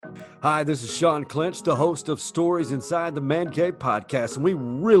Hi, this is Sean Clinch, the host of Stories Inside the Man Cave podcast, and we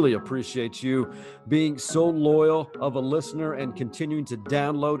really appreciate you being so loyal of a listener and continuing to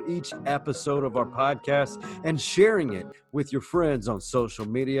download each episode of our podcast and sharing it with your friends on social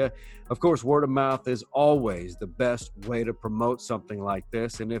media. Of course, word of mouth is always the best way to promote something like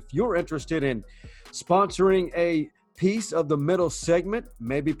this, and if you're interested in sponsoring a piece of the middle segment,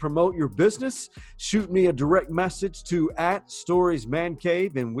 maybe promote your business, shoot me a direct message to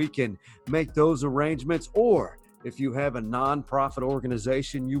 @StoriesManCave and we can make those arrangements. Or if you have a nonprofit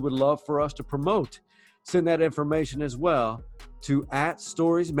organization you would love for us to promote, send that information as well to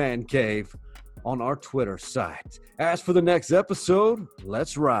 @StoriesManCave on our Twitter site. As for the next episode,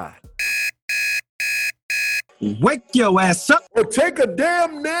 let's ride. Wake your ass up or take a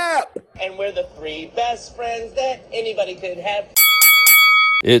damn nap. And we're the three best friends that anybody could have.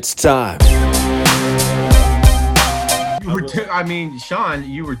 It's time. Sean,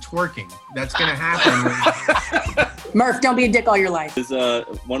 you were twerking. That's going to happen. Murph, don't be a dick all your life. It's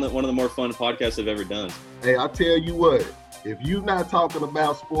one of the more fun podcasts I've ever done. Hey, I tell you what, if you're not talking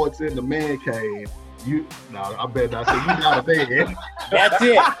about sports in the man cave, I better not say you got a bed. That's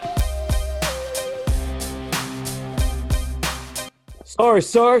it.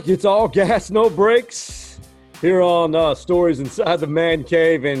 Sorry, it's all gas, no brakes here on Stories Inside the Man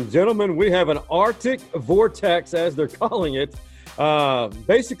Cave. And gentlemen, we have an Arctic vortex, as they're calling it.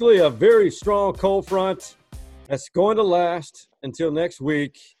 Basically a very strong cold front that's going to last until next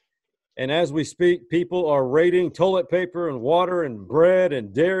week. And as we speak, people are raiding toilet paper and water and bread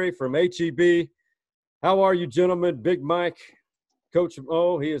and dairy from H-E-B. How are you, gentlemen? Big Mike, Coach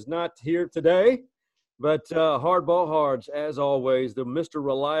Mo, he is not here today. But Hardball Hards, as always, the Mr.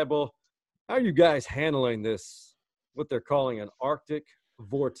 Reliable. How are you guys handling this, what they're calling an Arctic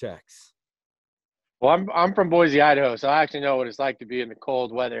vortex? Well, I'm from Boise, Idaho, so I actually know what it's like to be in the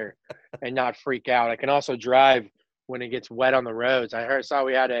cold weather and not freak out. I can also drive when it gets wet on the roads. I saw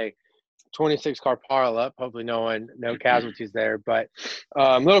we had a 26-car pileup. Hopefully no casualties there. But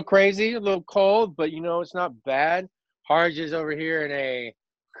a little crazy, a little cold, but, it's not bad. Harge is over here in a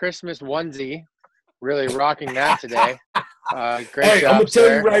Christmas onesie. Really rocking that today. Great job, I'm going to tell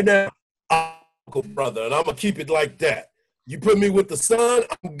sir. you right now, Uncle Brother, and I'm going to keep it like that. You put me with the sun,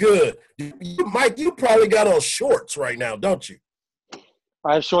 I'm good. Mike, you probably got on shorts right now, don't you?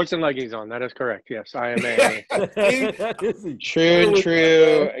 I have shorts and leggings on. That is correct. Yes, I am a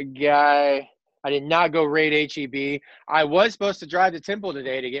true guy. I did not go raid H-E-B. I was supposed to drive to Temple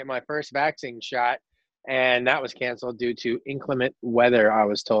today to get my first vaccine shot, and that was canceled due to inclement weather, I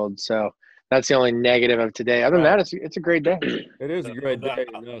was told. So that's the only negative of today. Other than that, it's a great day. It is a great day.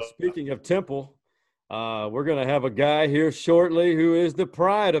 And, speaking of Temple, we're going to have a guy here shortly who is the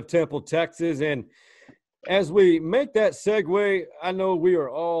pride of Temple, Texas. And as we make that segue, I know we are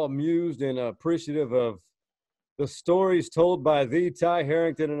all amused and appreciative of the stories told by the Ty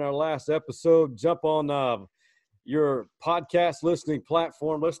Harrington in our last episode. Jump on your podcast listening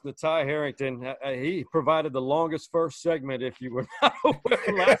platform. Listen to Ty Harrington. He provided the longest first segment, if you were not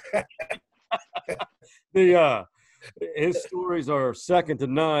aware last his stories are second to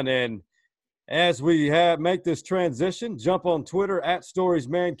none. And as we make this transition, jump on Twitter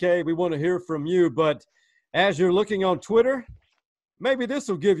 @StoriesManCave. We want to hear from you. But as you're looking on Twitter, maybe this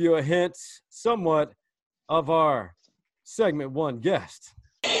will give you a hint somewhat of our segment one guest.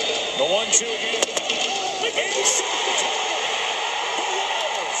 The 1-2 here. Inside. The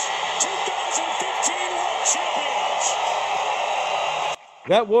Royals, 2015 World Champions.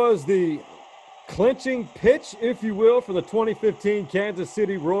 That was the clinching pitch, if you will, for the 2015 Kansas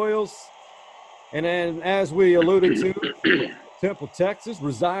City Royals. And then, as we alluded to, Temple, Texas,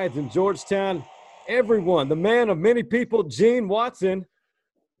 resides in Georgetown. Everyone, the man of many people, Gene Watson,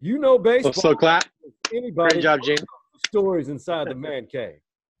 baseball. So clap. Anybody. Great job, Gene. Stories Inside the Man Cave.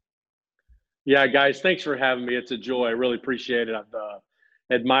 Yeah, guys, thanks for having me. It's a joy. I really appreciate it. I've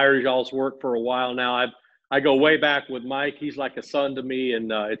admired y'all's work for a while now. I go way back with Mike. He's like a son to me,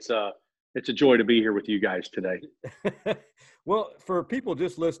 and it's a joy to be here with you guys today. Well, for people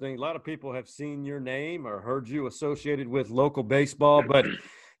just listening, a lot of people have seen your name or heard you associated with local baseball. But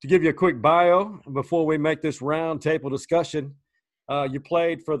to give you a quick bio before we make this round table discussion, you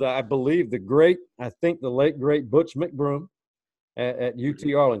played for the late, great Butch McBroom at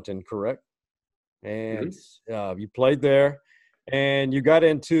UT Arlington, correct? And you played there. And you got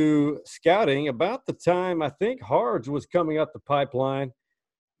into scouting about the time I think Harge was coming up the pipeline.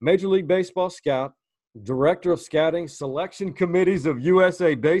 Major League Baseball scout, director of scouting, selection committees of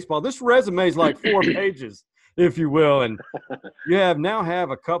USA Baseball. This resume is like 4 pages, if you will. And you now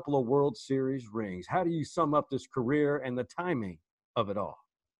have a couple of World Series rings. How do you sum up this career and the timing of it all?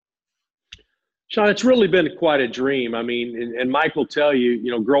 Sean, it's really been quite a dream. I mean, and Mike will tell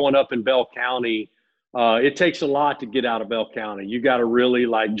you, growing up in Bell County, it takes a lot to get out of Bell County. You got to really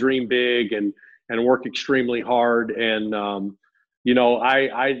like dream big and work extremely hard. And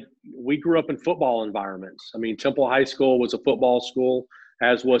we grew up in football environments. I mean, Temple High School was a football school,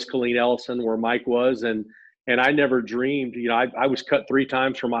 as was Killeen Ellison, where Mike was, and I never dreamed. I was cut 3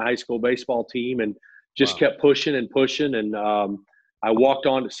 times from my high school baseball team, and just kept pushing and pushing. And I walked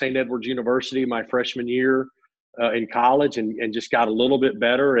on to St. Edward's University my freshman year in college, and just got a little bit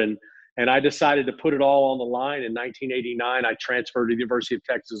better. And I decided to put it all on the line. In 1989, I transferred to the University of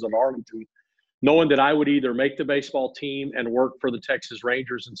Texas at Arlington, knowing that I would either make the baseball team and work for the Texas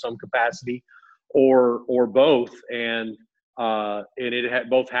Rangers in some capacity, or both. And it had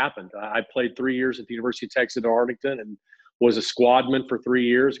both happened. I played 3 years at the University of Texas at Arlington and was a squadman for 3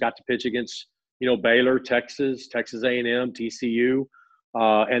 years. Got to pitch against Baylor, Texas A&M, TCU,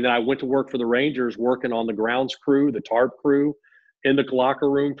 and then I went to work for the Rangers, working on the grounds crew, the tarp crew, in the locker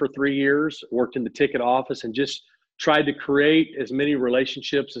room for 3 years. Worked in the ticket office, and just tried to create as many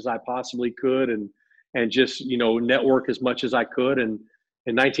relationships as I possibly could, and just network as much as I could. And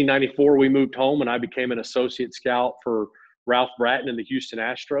in 1994, we moved home, and I became an associate scout for Ralph Bratton and the Houston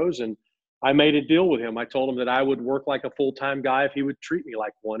Astros. And I made a deal with him. I told him that I would work like a full-time guy if he would treat me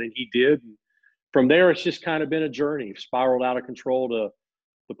like one, and he did. And from there, it's just kind of been a journey. Spiraled out of control to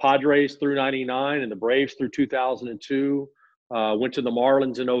the Padres through 99 and the Braves through 2002. Went to the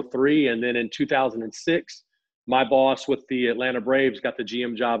Marlins in 03. And then in 2006, my boss with the Atlanta Braves got the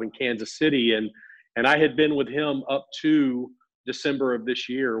GM job in Kansas City. And I had been with him up to December of this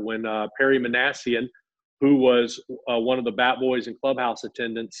year, when Perry Manassian, who was one of the bat boys and clubhouse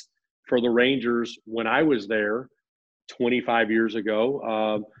attendants for the Rangers when I was there 25 years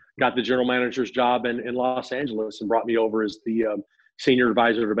ago, got the general manager's job in Los Angeles and brought me over as the senior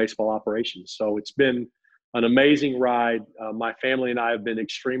advisor to baseball operations. So it's been an amazing ride. My family and I have been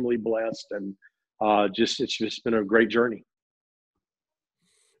extremely blessed, and it's just been a great journey.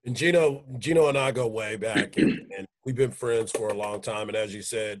 And Gino and I go way back, and we've been friends for a long time. And as you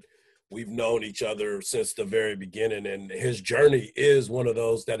said, we've known each other since the very beginning. And his journey is one of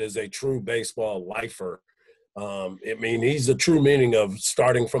those that is a true baseball lifer. I mean, he's the true meaning of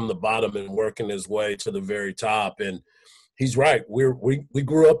starting from the bottom and working his way to the very top. And he's right. We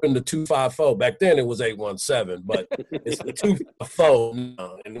grew up in the 250. Back then it was 817, but it's the 250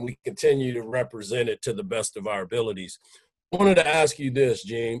 now, and we continue to represent it to the best of our abilities. I wanted to ask you this,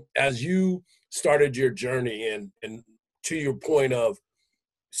 Gene, as you started your journey and to your point of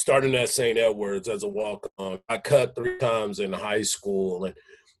starting at St. Edward's as a walk-on, I cut 3 times in high school, and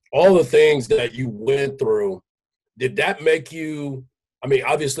all the things that you went through, did that make you, I mean,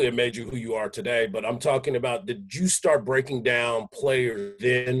 obviously it made you who you are today, but I'm talking about, did you start breaking down players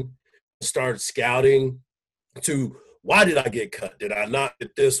then, start scouting to, why did I get cut? Did I not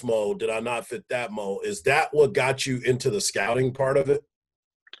fit this mold? Did I not fit that mold? Is that what got you into the scouting part of it?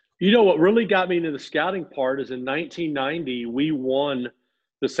 What really got me into the scouting part is in 1990, we won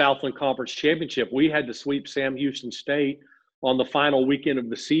the Southland Conference Championship. We had to sweep Sam Houston State on the final weekend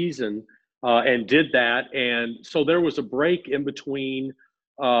of the season, and did that. And so there was a break in between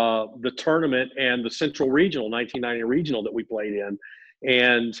the tournament and the Central Regional, 1990 Regional that we played in.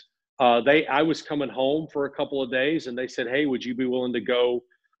 And I was coming home for a couple of days, and they said, hey, would you be willing to go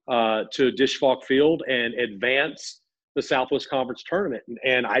to Disch-Falk Field and advance the Southwest Conference tournament?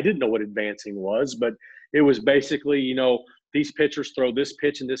 And I didn't know what advancing was, but it was basically, these pitchers throw this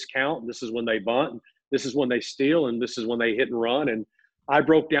pitch and this count, and this is when they bunt, and this is when they steal, and this is when they hit and run. And I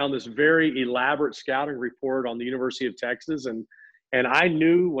broke down this very elaborate scouting report on the University of Texas. And I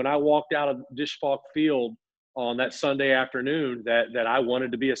knew when I walked out of Disch-Falk Field on that Sunday afternoon that I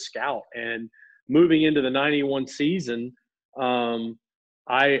wanted to be a scout. And moving into the 91 season,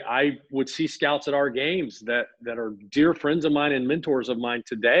 I would see scouts at our games that are dear friends of mine and mentors of mine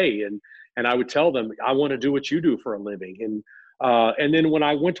today. And I would tell them, I want to do what you do for a living. And then when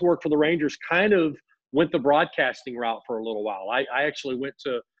I went to work for the Rangers, kind of went the broadcasting route for a little while. I actually went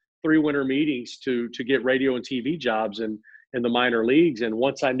to 3 winter meetings to get radio and TV jobs in the minor leagues. And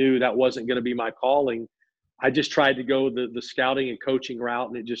once I knew that wasn't going to be my calling, I just tried to go the scouting and coaching route,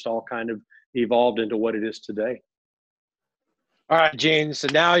 and it just all kind of evolved into what it is today. All right, Gene. So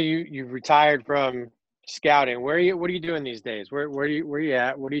now you've retired from scouting. What are you doing these days? Where are you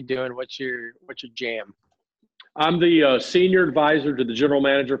at? What are you doing? What's your jam? I'm the senior advisor to the general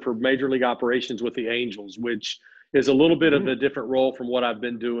manager for Major League Operations with the Angels, which is a little bit of a different role from what I've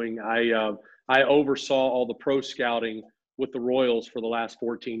been doing. I oversaw all the pro scouting with the Royals for the last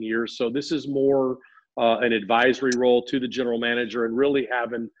 14 years. So this is more an advisory role to the general manager, and really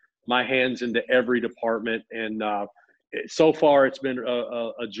having my hands into every department. And so far, it's been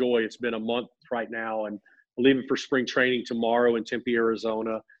a joy. It's been a month right now, and leaving for spring training tomorrow in Tempe,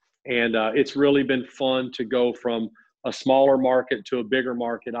 Arizona. And it's really been fun to go from a smaller market to a bigger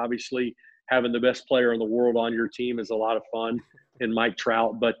market. Obviously, having the best player in the world on your team is a lot of fun, in Mike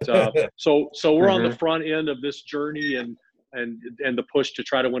Trout. But so we're on the front end of this journey and the push to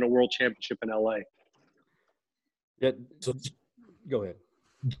try to win a world championship in LA. Yeah. So, go ahead.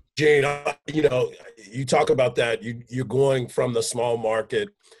 Gene, you talk about that. You're going from the small market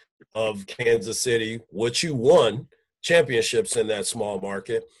of Kansas City, which you won championships in that small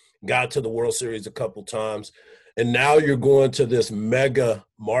market, got to the World Series a couple times, and now you're going to this mega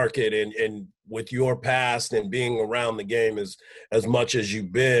market. And with your past and being around the game as much as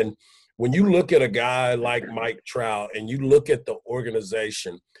you've been, when you look at a guy like Mike Trout and you look at the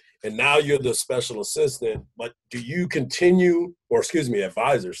organization, and now you're the special assistant, but do you continue – or excuse me,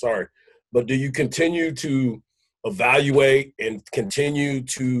 advisor, sorry. But do you continue to evaluate and continue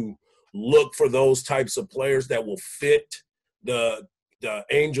to look for those types of players that will fit the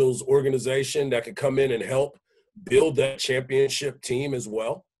Angels organization that can come in and help build that championship team as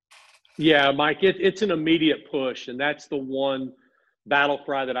well? Yeah, Mike, it's an immediate push, and that's the one battle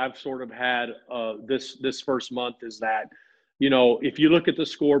cry that I've sort of had this first month is that – if you look at the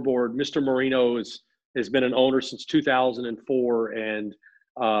scoreboard, Mr. Marino has been an owner since 2004, and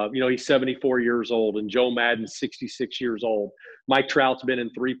he's 74 years old, and Joe Madden's 66 years old. Mike Trout's been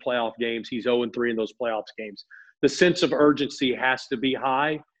in 3 playoff games. He's 0-3 in those playoffs games. The sense of urgency has to be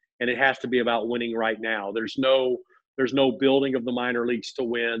high, and it has to be about winning right now. There's no building of the minor leagues to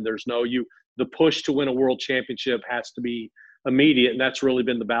win. The push to win a world championship has to be immediate, and that's really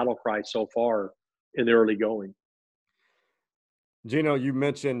been the battle cry so far in the early going. Gino, you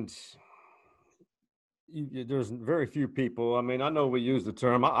mentioned there's very few people. I mean, I know we use the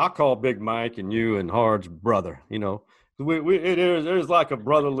term. I call Big Mike and you and Hard's brother. There's like a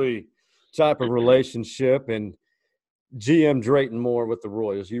brotherly type of relationship. And GM Drayton Moore with the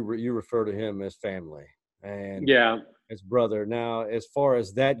Royals, you refer to him as family and as brother. Now, as far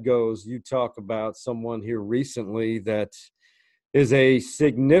as that goes, you talk about someone here recently that is a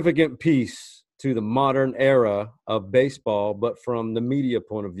significant piece to the modern era of baseball, but from the media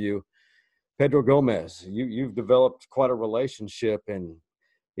point of view, Pedro Gomez, you've developed quite a relationship. And,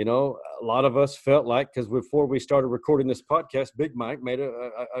 a lot of us felt like, because before we started recording this podcast, Big Mike made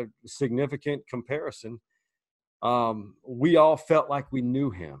a significant comparison. We all felt like we knew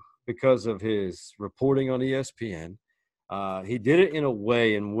him because of his reporting on ESPN. He did it in a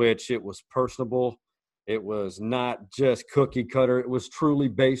way in which it was personable. It was not just cookie cutter. It was truly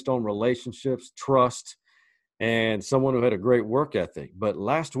based on relationships, trust, and someone who had a great work ethic. But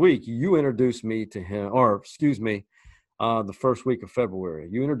last week, you introduced me to him, the first week of February.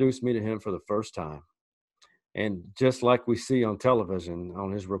 You introduced me to him for the first time. And just like we see on television,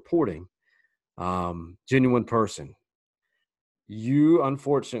 on his reporting, genuine person. You,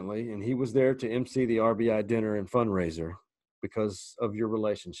 unfortunately, and he was there to MC the RBI dinner and fundraiser because of your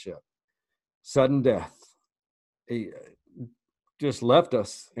relationship. Sudden death. He just left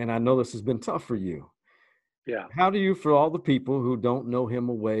us, and I know this has been tough for you. Yeah. How do you, for all the people who don't know him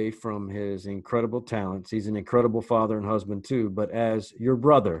away from his incredible talents, he's an incredible father and husband too, but as your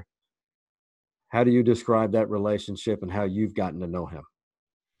brother, how do you describe that relationship and how you've gotten to know him?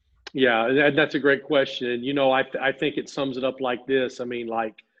 Yeah, that's a great question. I think it sums it up like this. I mean,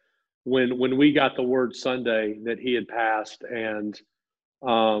 like when we got the word Sunday that he had passed, and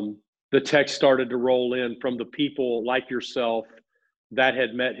the text started to roll in from the people like yourself that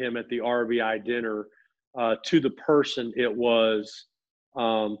had met him at the RBI dinner to the person it was.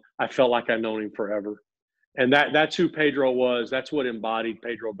 I felt like I'd known him forever. And that's who Pedro was. That's what embodied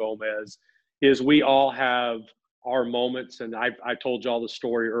Pedro Gomez, is we all have our moments. And I told y'all the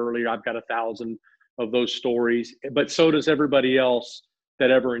story earlier. I've got 1,000 of those stories, but so does everybody else that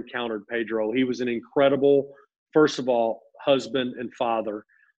ever encountered Pedro. He was an incredible, first of all, husband and father.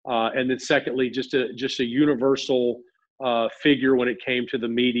 And then secondly, just a universal figure when it came to the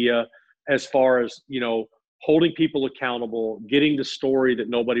media, as far as, holding people accountable, getting the story that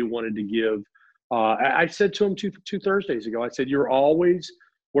nobody wanted to give. I said to him two Thursdays ago, I said, you're always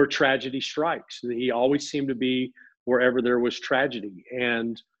where tragedy strikes. He always seemed to be wherever there was tragedy.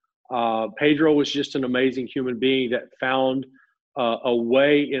 And Pedro was just an amazing human being that found a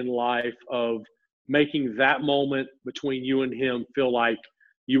way in life of making that moment between you and him feel like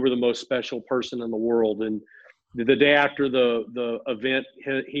you were the most special person in the world. And the day after the event,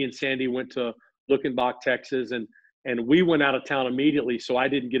 he and Sandy went to Luckenbach, Texas, and we went out of town immediately. So I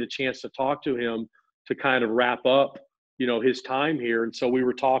didn't get a chance to talk to him to kind of wrap up, his time here. And so we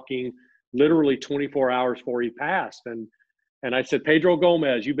were talking literally 24 hours before he passed. And I said, Pedro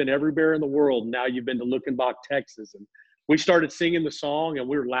Gomez, you've been everywhere in the world. Now you've been to Luckenbach, Texas. And we started singing the song and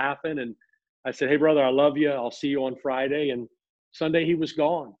we were laughing. And I said, hey, brother, I love you. I'll see you on Friday. And Sunday he was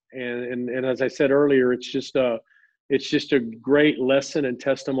gone. And as I said earlier, it's just a great lesson and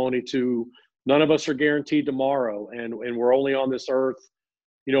testimony to none of us are guaranteed tomorrow. And we're only on this earth,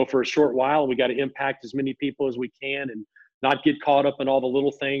 for a short while. We got to impact as many people as we can and not get caught up in all the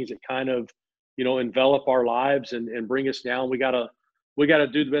little things that kind of, envelop our lives and bring us down. We gotta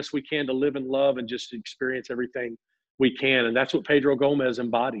do the best we can to live in love and just experience everything we can. And that's what Pedro Gomez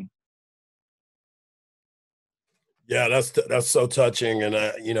embodied. Yeah, that's so touching. And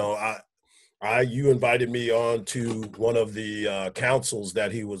you invited me on to one of the councils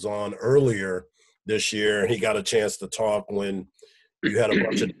that he was on earlier this year, and he got a chance to talk when you had a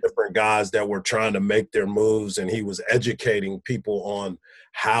bunch of different guys that were trying to make their moves, and he was educating people on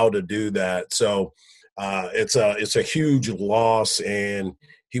how to do that. So it's a huge loss, and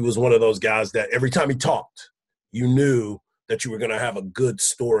he was one of those guys that every time he talked, you knew that you were going to have a good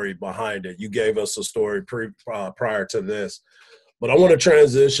story behind it. You gave us a story prior to this. But I want to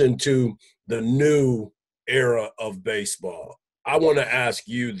transition to the new era of baseball. I want to ask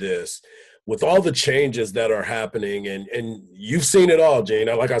you this. With all the changes that are happening, and you've seen it all, Gene.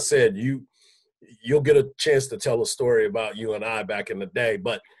 Like I said, you'll get a chance to tell a story about you and I back in the day.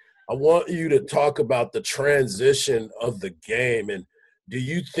 But I want you to talk about the transition of the game. And do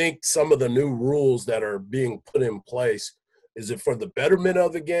you think some of the new rules that are being put in place, is it for the betterment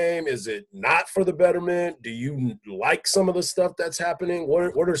of the game? Is it not for the betterment? Do you like some of the stuff that's happening?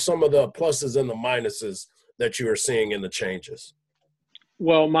 What are some of the pluses and the minuses that you are seeing in the changes?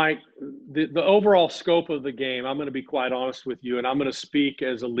 Well, Mike, the overall scope of the game, I'm going to be quite honest with you, and I'm going to speak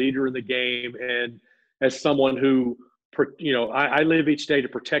as a leader in the game and as someone who, I live each day to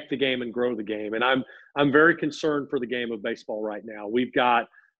protect the game and grow the game. And I'm very concerned for the game of baseball right now. We've got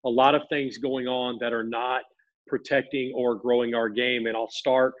a lot of things going on that are not protecting or growing our game. And I'll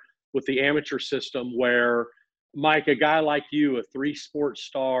start with the amateur system where, Mike, a guy like you, a 3-sport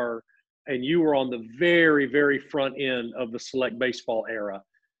star, and you were on the very, very front end of the select baseball era.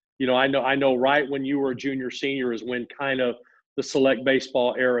 I know right when you were a junior, senior is when kind of the select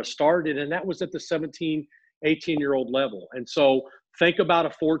baseball era started, and that was at the 17, 18-year-old level. And so think about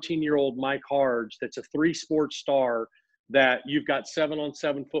a 14-year-old Mike Harge that's a 3-sport star, that you've got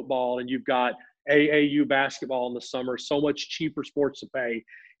 7-on-7 football and you've got AAU basketball in the summer, so much cheaper sports to pay.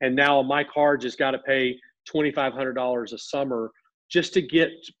 And now Mike Harge has got to pay $2,500 a summer just to get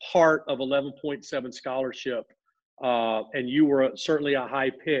part of 11.7 scholarship. And you were certainly a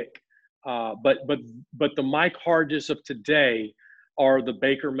high pick. But the Mike Harges of today are the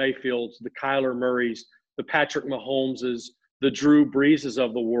Baker Mayfields, the Kyler Murrays, the Patrick Mahomeses, the Drew Breeses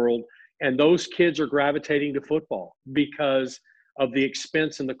of the world. And those kids are gravitating to football because of the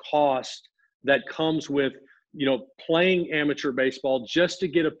expense and the cost that comes with, playing amateur baseball just to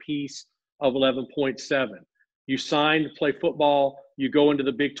get a piece of 11.7. You sign to play football, you go into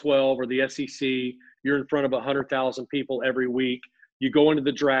the Big 12 or the SEC, you're in front of 100,000 people every week. You go into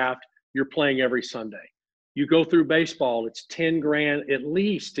the draft, you're playing every Sunday. You go through baseball, it's $10,000 at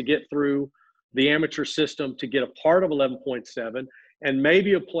least to get through the amateur system to get a part of 11.7. And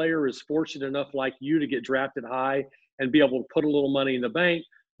maybe a player is fortunate enough like you to get drafted high and be able to put a little money in the bank.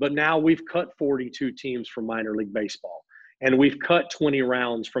 But now we've cut 42 teams from minor league baseball, and we've cut 20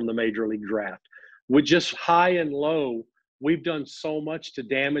 rounds from the major league draft. With just high and low, we've done so much to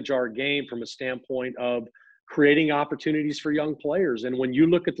damage our game from a standpoint of creating opportunities for young players. And when you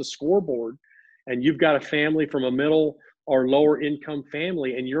look at the scoreboard and you've got a family from a middle or lower income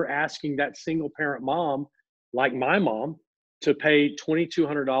family, and you're asking that single parent mom, like my mom, to pay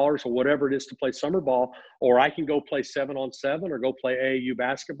 $2,200 or whatever it is to play summer ball, or I can go play 7-on-7 or go play AAU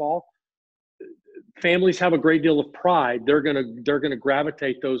basketball. Families have a great deal of pride. They're gonna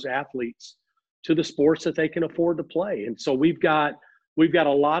gravitate those athletes to the sports that they can afford to play. And so we've got a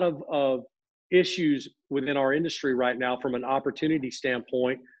lot of issues within our industry right now from an opportunity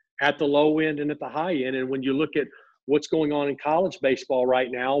standpoint at the low end and at the high end. And when you look at what's going on in college baseball right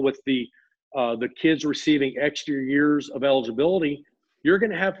now with the kids receiving extra years of eligibility, you're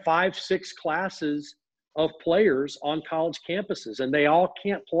going to have 5-6 classes of players on college campuses, and they all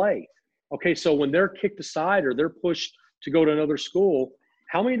can't play. Okay, so when they're kicked aside or they're pushed to go to another school,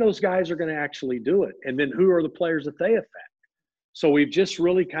 how many of those guys are going to actually do it? And then who are the players that they affect? So we've just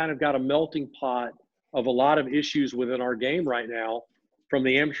really kind of got a melting pot of a lot of issues within our game right now, from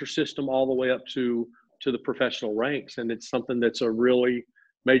the amateur system all the way up to the professional ranks. And it's something that's a really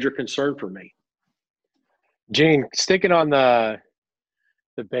major concern for me. Gene, sticking on the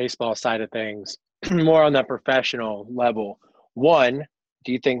baseball side of things, more on the professional level. One,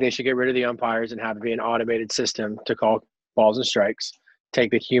 do you think they should get rid of the umpires and have it be an automated system to call balls and strikes,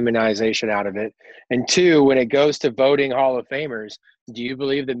 take the humanization out of it? And two, when it goes to voting Hall of Famers, do you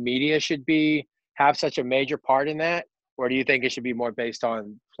believe the media should have such a major part in that? Or do you think it should be more based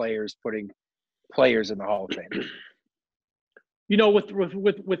on players putting players in the Hall of Fame? You know, with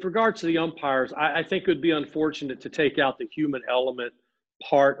regards to the umpires, I think it would be unfortunate to take out the human element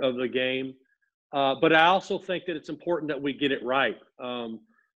part of the game. But I also think that it's important that we get it right. You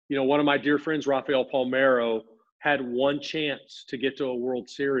know, one of my dear friends, Rafael Palmeiro, had one chance to get to a World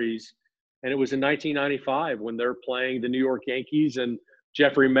Series, and it was in 1995 when they're playing the New York Yankees and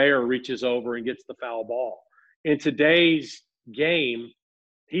Jeffrey Mayer reaches over and gets the foul ball. In today's game,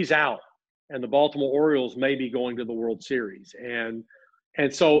 he's out, and the Baltimore Orioles may be going to the World Series. And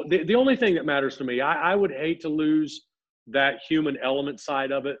so the only thing that matters to me, I would hate to lose that human element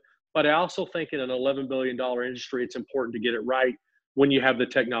side of it, but I also think in an $11 billion industry, it's important to get it right when you have the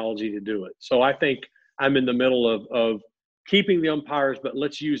technology to do it. So I think I'm in the middle of keeping the umpires, but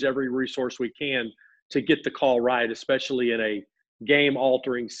let's use every resource we can to get the call right, especially in a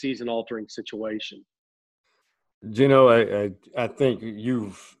game-altering, season-altering situation. Gino, I think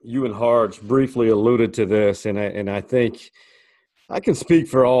you and Harge briefly alluded to this, and I think I can speak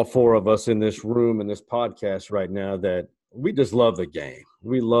for all four of us in this room and this podcast right now that we just love the game.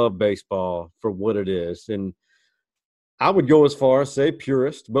 We love baseball for what it is, and I would go as far as say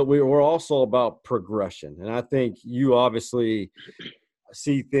purist, but we're also about progression. And I think you obviously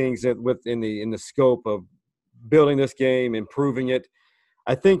see things that in the scope of building this game, improving it.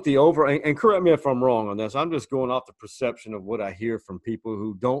 I think and correct me if I'm wrong on this, I'm just going off the perception of what I hear from people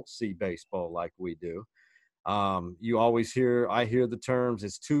who don't see baseball like we do. I hear the terms,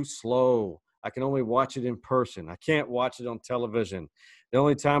 it's too slow. I can only watch it in person. I can't watch it on television. The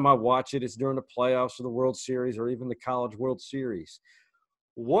only time I watch it is during the playoffs or the World Series or even the College World Series.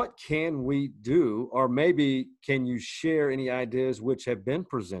 What can we do, or maybe can you share any ideas which have been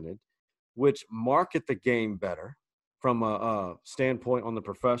presented, which market the game better from a standpoint on the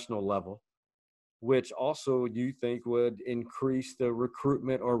professional level, which also you think would increase the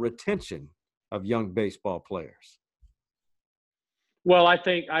recruitment or retention of young baseball players? Well, I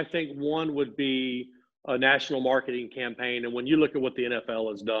think one would be a national marketing campaign. And when you look at what the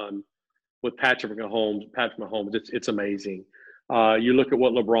NFL has done with Patrick Mahomes, it's amazing. You look at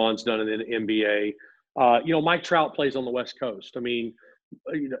what LeBron's done in the NBA. You know, Mike Trout plays on the West Coast. I mean,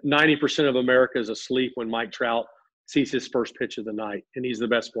 90% of America is asleep when Mike Trout sees his first pitch of the night, and he's the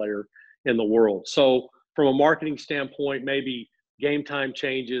best player in the world. So from a marketing standpoint, maybe game time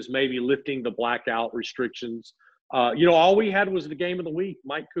changes, maybe lifting the blackout restrictions. You know, all we had was the game of the week,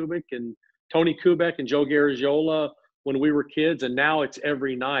 Mike Kubik and Tony Kubek and Joe Garagiola when we were kids, and now it's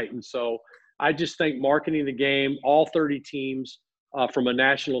every night. And so I just think marketing the game, all 30 teams from a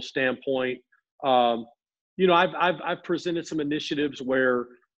national standpoint. You know, I've presented some initiatives where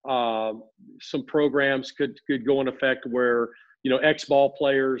some programs could go in effect where, you know, ex-ball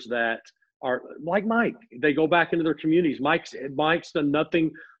players that are like Mike, they go back into their communities. Mike's done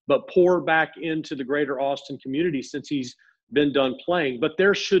nothing but pour back into the greater Austin community since he's been done playing. But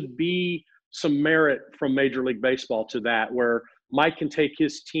there should be some merit from Major League Baseball to that, where Mike can take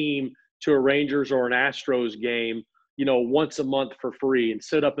his team to a Rangers or an Astros game, you know, once a month for free and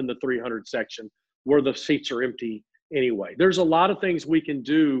sit up in the 300 section where the seats are empty anyway. There's a lot of things we can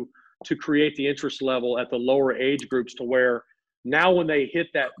do to create the interest level at the lower age groups to where now when they hit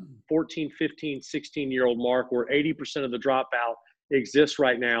that 14, 15, 16-year-old mark where 80% of the dropout exists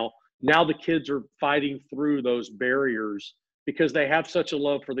right now the kids are fighting through those barriers because they have such a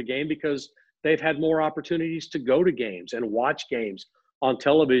love for the game, because they've had more opportunities to go to games and watch games on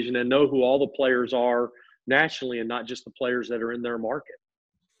television and know who all the players are nationally and not just the players that are in their market.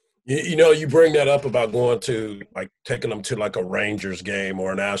 You know, you bring that up about going to, like, taking them to like a Rangers game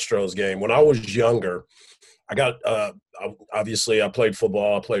or an Astros game. When I was younger, I got obviously I played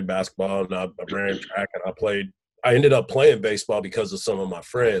football, I played basketball, and I ran track, and I ended up playing baseball because of some of my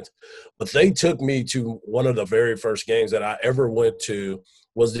friends. But they took me to one of the very first games that I ever went to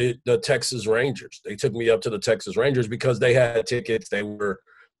was the Texas Rangers. They took me up to the Texas Rangers because they had tickets. They were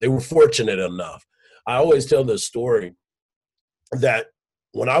fortunate enough. I always tell this story that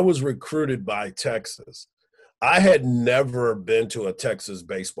when I was recruited by Texas, I had never been to a Texas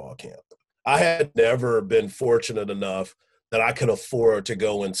baseball camp. I had never been fortunate enough that I could afford to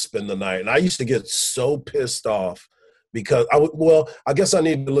go and spend the night. And I used to get so pissed off because I guess I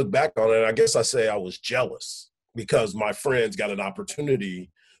need to look back on it. I guess I say I was jealous because my friends got an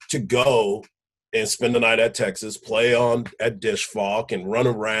opportunity to go and spend the night at Texas, play on at Dish Falk and run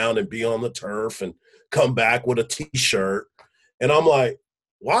around and be on the turf and come back with a T-shirt. And I'm like,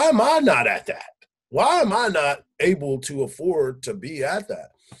 why am I not at that? Why am I not able to afford to be at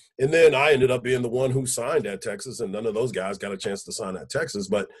that? And then I ended up being the one who signed at Texas, and none of those guys got a chance to sign at Texas.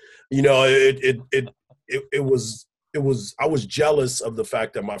 But, you know, it was I was jealous of the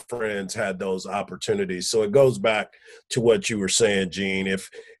fact that my friends had those opportunities. So it goes back to what you were saying, Gene. If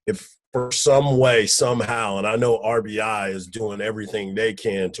for some way, somehow, and I know RBI is doing everything they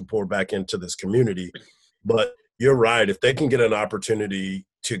can to pour back into this community, but you're right. If they can get an opportunity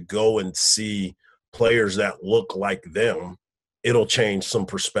to go and see players that look like them, it'll change some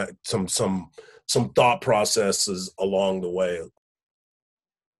perspective, some thought processes along the way.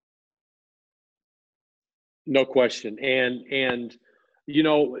 No question. And you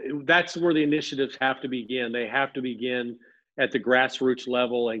know, that's where the initiatives have to begin. They have to begin at the grassroots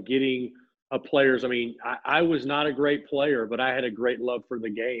level and getting players. I mean, I was not a great player, but I had a great love for the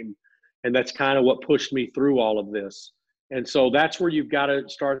game. And that's kind of what pushed me through all of this. And so that's where you've got to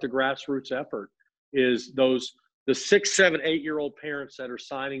start the grassroots effort, is the 6, 7, 8-year-old parents that are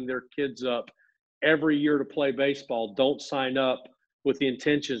signing their kids up every year to play baseball don't sign up with the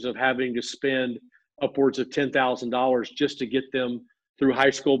intentions of having to spend upwards of $10,000 just to get them through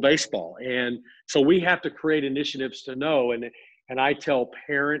high school baseball. And so we have to create initiatives to know. And I tell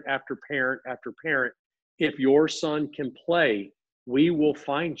parent after parent after parent, if your son can play, we will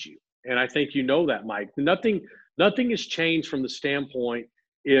find you. And I think you know that, Mike. Nothing has changed from the standpoint,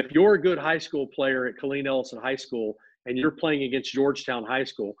 if you're a good high school player at Killeen Ellison High School and you're playing against Georgetown High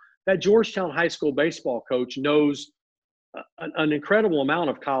School, that Georgetown High School baseball coach knows an incredible amount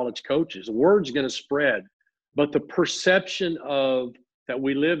of college coaches. Word's going to spread. But the perception of that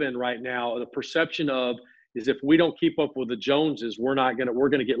we live in right now, the perception of is if we don't keep up with the Joneses, we're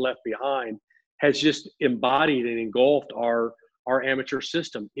going to get left behind, has just embodied and engulfed our amateur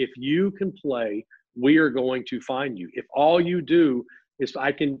system. If you can play, we are going to find you. If all you do is,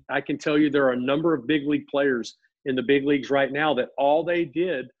 I can tell you there are a number of big league players in the big leagues right now that all they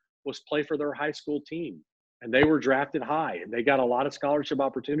did was play for their high school team, and they were drafted high and they got a lot of scholarship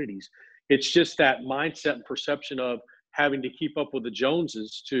opportunities. It's just that mindset and perception of having to keep up with the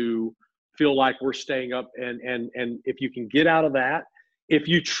Joneses to feel like we're staying up. And if you can get out of that, if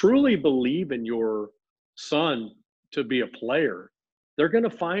you truly believe in your son to be a player, they're going to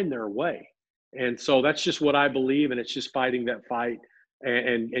find their way. And so that's just what I believe. And it's just fighting that fight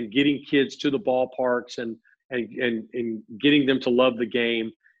and getting kids to the ballparks and getting them to love the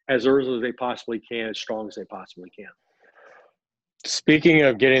game as early as they possibly can, as strong as they possibly can. Speaking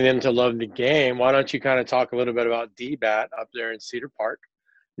of getting them to love the game, why don't you kind of talk a little bit about DBAT up there in Cedar Park?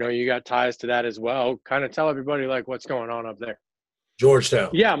 You know, you got ties to that as well. Kind of tell everybody like what's going on up there.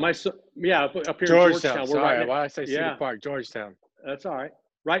 Georgetown. Yeah, up here Georgetown. in Georgetown. Sorry, why did I say Cedar Park? Georgetown. That's all right.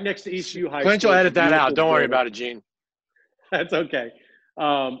 Right next to Eastview High Clint School. will edit that out. Don't worry about it, Gene. That's okay.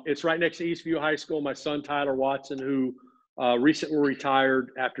 It's right next to Eastview High School. My son, Tyler Watson, who recently retired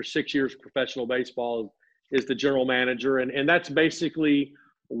after 6 years of professional baseball, is the general manager. And that's basically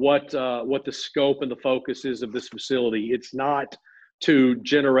what the scope and the focus is of this facility. It's not to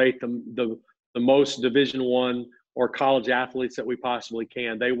generate the most Division I or college athletes that we possibly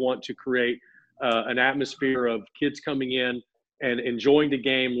can. They want to create an atmosphere of kids coming in and enjoying the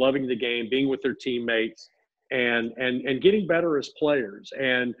game, loving the game, being with their teammates, and getting better as players.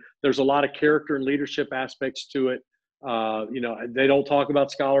 And there's a lot of character and leadership aspects to it. They don't talk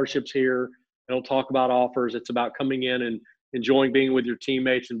about scholarships here. They don't talk about offers. It's about coming in and enjoying being with your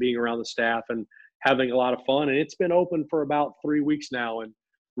teammates and being around the staff and having a lot of fun. And it's been open for about 3 weeks now and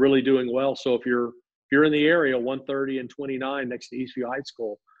really doing well. So if you're in the area, 130 and 29 next to Eastview High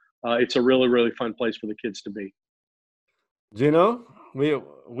School, it's a really, really fun place for the kids to be. Gino,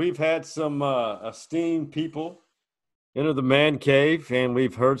 we've had some esteemed people enter the man cave, and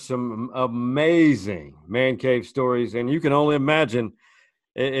we've heard some amazing man cave stories. And you can only imagine,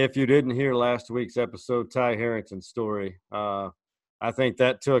 if you didn't hear last week's episode, Ty Harrington's story. I think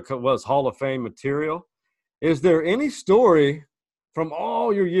that was Hall of Fame material. Is there any story from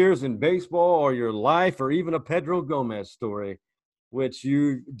all your years in baseball or your life, or even a Pedro Gomez story, which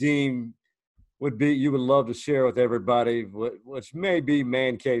you deem you would love to share with everybody, which may be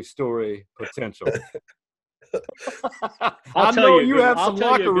man cave story potential? I know you have some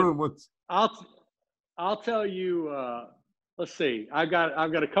locker room ones. I'll tell you. Let's see. I've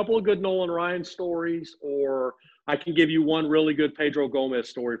got a couple of good Nolan Ryan stories, or I can give you one really good Pedro Gomez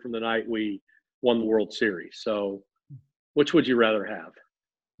story from the night we won the World Series. So, which would you rather have?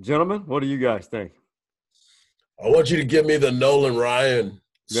 Gentlemen, what do you guys think? I want you to give me the Nolan Ryan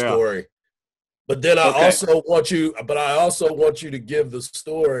story. But then I Okay. also want you to give the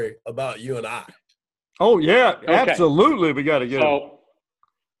story about you and I. Oh, yeah, Okay. absolutely. We got to get him.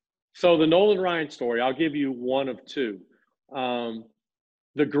 So the Nolan Ryan story, I'll give you one of two.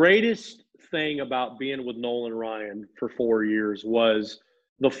 The greatest thing about being with Nolan Ryan for 4 years was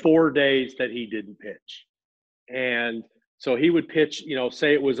the 4 days that he didn't pitch. And so he would pitch,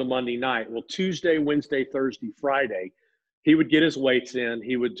 say it was a Monday night. Well, Tuesday, Wednesday, Thursday, Friday, he would get his weights in.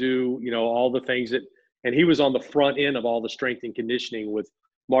 He would do, all the things and he was on the front end of all the strength and conditioning with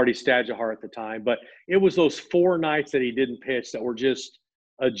Marty Stadjahar at the time. But it was those 4 nights that he didn't pitch that were just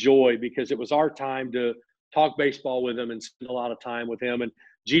a joy, because it was our time to talk baseball with him and spend a lot of time with him. And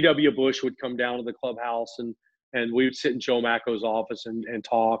G.W. Bush would come down to the clubhouse and we would sit in Joe Macco's office and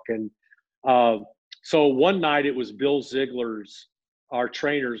talk. And so one night it was Bill Ziegler's, our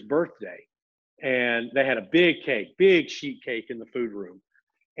trainer's, birthday. And they had a big cake, big sheet cake in the food room.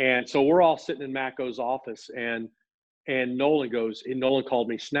 And so we're all sitting in Macco's office, and Nolan called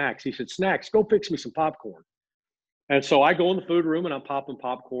me Snacks. He said, Snacks, go fix me some popcorn. And so I go in the food room and I'm popping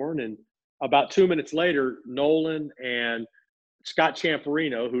popcorn. And about 2 minutes later, Nolan and Scott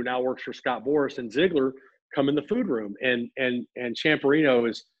Champerino, who now works for Scott Boras, and Ziegler come in the food room. And Champerino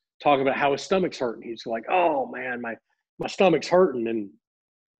is talking about how his stomach's hurting. He's like, oh man, my stomach's hurting. And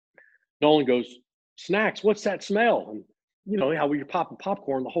Nolan goes, Snacks, what's that smell? And how when you're popping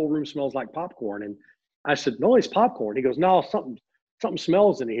popcorn, the whole room smells like popcorn. And I said, no, it's popcorn. He goes, no, something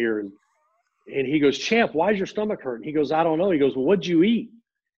smells in here. And he goes, Champ, why is your stomach hurting? He goes, I don't know. He goes, well, what'd you eat?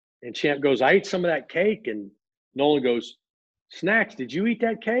 And Champ goes, I ate some of that cake. And Nolan goes, Snacks, did you eat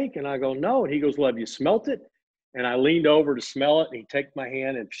that cake? And I go, no. And he goes, well, have you smelt it? And I leaned over to smell it, and he took my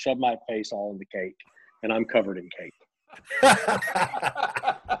hand and shoved my face all in the cake, and I'm covered in cake.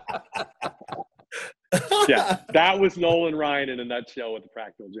 Yeah, that was Nolan Ryan in a nutshell with the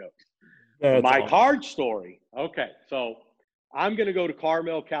practical jokes. That's Mike awesome. Hardge story. Okay, so I'm going to go to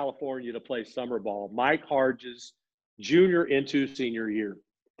Carmel, California to play summer ball. Mike Hardge's junior into senior year.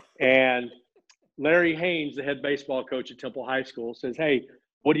 And Larry Haynes, the head baseball coach at Temple High School, says, hey,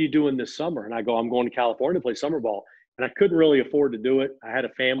 what are you doing this summer? And I go, I'm going to California to play summer ball. And I couldn't really afford to do it. I had a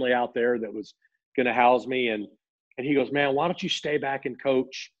family out there that was going to house me. And he goes, man, why don't you stay back and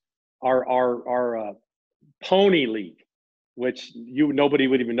coach our Pony League, which nobody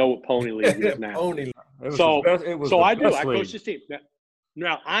would even know what Pony League is now. Pony League. I coach this team.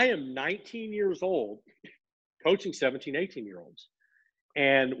 Now I am 19 years old, coaching 17, 18-year-olds.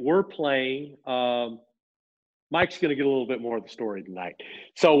 And we're playing Mike's going to get a little bit more of the story tonight.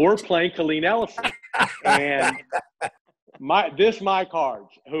 So we're playing Colleen Ellison. And Mike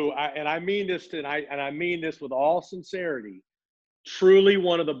Hardge, who I mean this with all sincerity, truly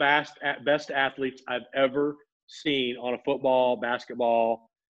one of the best athletes I've ever seen on a football, basketball,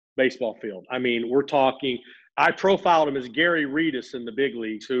 baseball field. I mean, we're talking – I profiled him as Gary Reedus in the big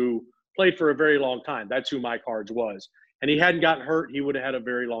leagues, who played for a very long time. That's who Mike Hardge was. And he hadn't gotten hurt, he would have had a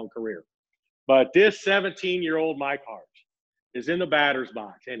very long career. But this 17-year-old Mike Hardge is in the batter's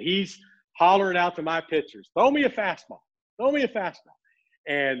box, and he's hollering out to my pitchers, throw me a fastball.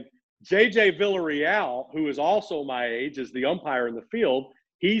 And J.J. Villarreal, who is also my age, is the umpire in the field.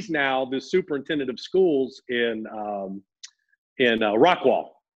 He's now the superintendent of schools in Rockwall.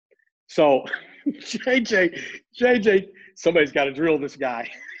 So JJ, somebody's got to drill this guy.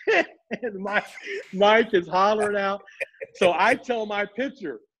 And Mike is hollering out. So I tell my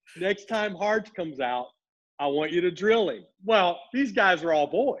pitcher, next time Hardge comes out, I want you to drill him. Well, these guys are all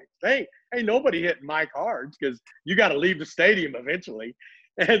boys. Hey, ain't nobody hitting Mike Hardge, because you got to leave the stadium eventually.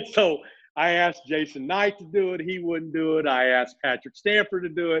 And so I asked Jason Knight to do it. He wouldn't do it. I asked Patrick Stanford to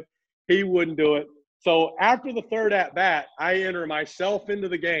do it. He wouldn't do it. So after the third at-bat, I enter myself into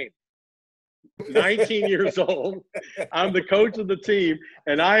the game. 19 years old. I'm the coach of the team,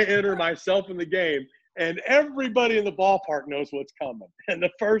 and I enter myself in the game. And everybody in the ballpark knows what's coming. And the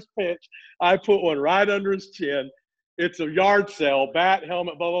first pitch, I put one right under his chin. It's a yard sale, bat,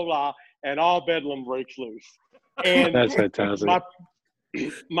 helmet, blah, blah, blah, and all bedlam breaks loose. And That's fantastic.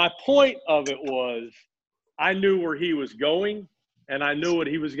 My point of it was, I knew where he was going, and I knew what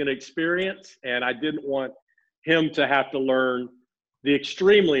he was going to experience, and I didn't want him to have to learn the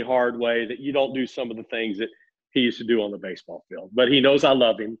extremely hard way that you don't do some of the things that he used to do on the baseball field. But he knows I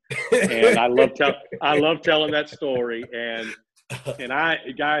love him, and I love telling that story. And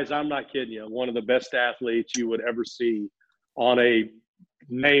guys, I'm not kidding you, one of the best athletes you would ever see on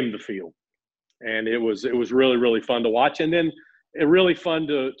name the field. And it was really, really fun to watch. And then it really fun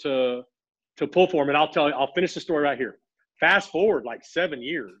to pull for him. And I'll finish the story right here. Fast forward like 7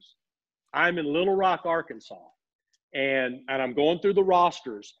 years, I'm in Little Rock, Arkansas, and I'm going through the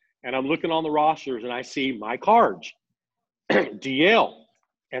rosters, and I'm looking on the rosters, and I see Mike Harge, DL,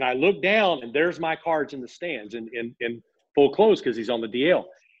 and I look down, and there's Mike Harge in the stands in full clothes because he's on the DL.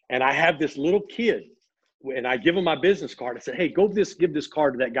 And I have this little kid, and I give him my business card. I said, hey, give this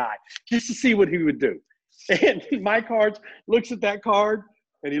card to that guy just to see what he would do. And Mike Harge looks at that card,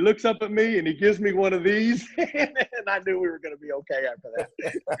 and he looks up at me, and he gives me one of these, and I knew we were going to be okay after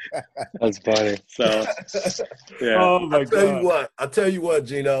that. That's funny. So, yeah. Oh my I tell you what,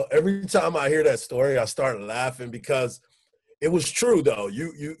 Gino. Every time I hear that story, I start laughing because it was true. Though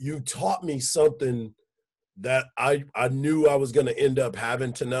you taught me something that I knew I was going to end up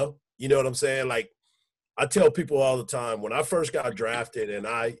having to know. You know what I'm saying? Like I tell people all the time when I first got drafted, and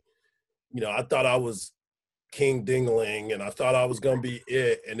I thought I was King Dingling, and I thought I was going to be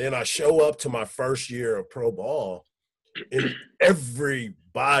it. And then I show up to my first year of pro ball, and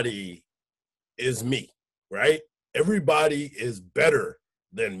everybody is me, right? Everybody is better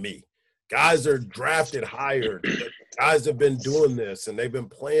than me. Guys are drafted higher. Guys have been doing this, and they've been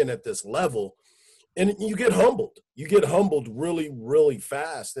playing at this level. And you get humbled. You get humbled really, really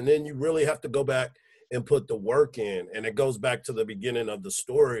fast. And then you really have to go back and put the work in. And it goes back to the beginning of the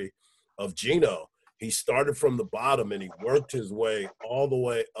story of Gino. He started from the bottom, and he worked his way all the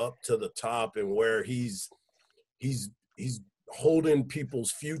way up to the top, and where he's holding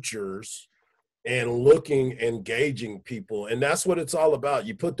people's futures and looking and gauging people. And that's what it's all about.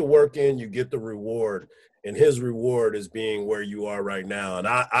 You put the work in, you get the reward, and his reward is being where you are right now. And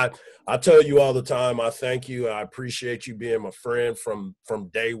I tell you all the time, I thank you. I appreciate you being my friend from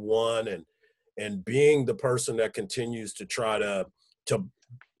day one, and being the person that continues to try to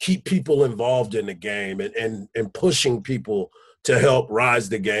keep people involved in the game and pushing people to help rise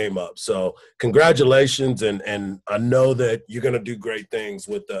the game up. So congratulations. And I know that you're going to do great things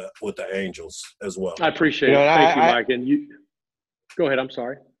with the Angels as well. I appreciate it. Thank you, Mike. And you go ahead. I'm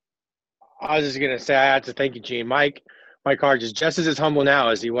sorry. I was just going to say I have to thank you, Gene. Mike Harge is just as humble now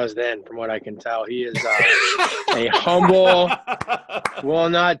as he was then, from what I can tell. He is a humble, will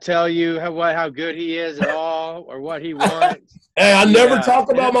not tell you how good he is at all or what he wants. Hey, I never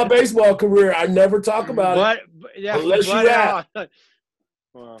talk about my baseball career. I never talk about it. Unless you ask.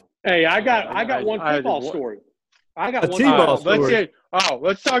 Well, hey, I got one football story. I got one T-ball story.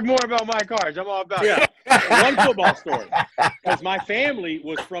 Let's talk more about Mike Harge. I'm all about it. One football story. Because my family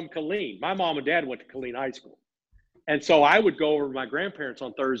was from Killeen. My mom and dad went to Killeen High School. And so I would go over to my grandparents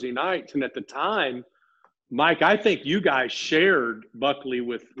on Thursday nights. And at the time, Mike, I think you guys shared Buckley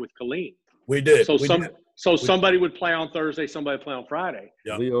with Killeen. We did. So somebody would play on Thursday, somebody would play on Friday.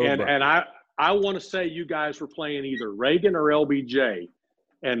 Yeah. And I want to say you guys were playing either Reagan or LBJ.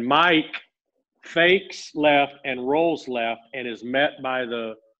 And Mike fakes left and rolls left and is met by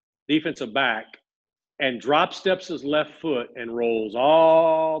the defensive back and drop steps his left foot and rolls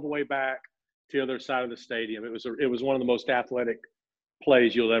all the way back to the other side of the stadium. It was one of the most athletic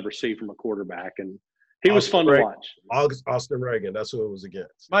plays you'll ever see from a quarterback, and he was fun to watch. Austin Reagan, that's who it was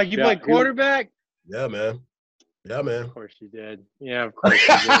against. Mike, you played quarterback? Yeah, man. Of course you did. Yeah, of course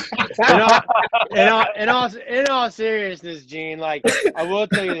you did. In all seriousness, Gene, like I will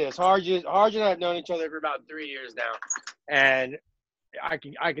tell you this: Harge and I have known each other for about 3 years now, and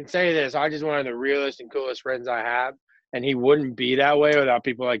I can say this: Harge is one of the realest and coolest friends I have. And he wouldn't be that way without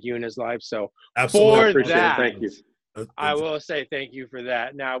people like you in his life. So absolutely, for that, thank you. I will say thank you for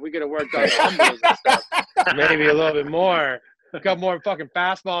that. Now we could have worked on the humbles and stuff, maybe a little bit more, a couple more fucking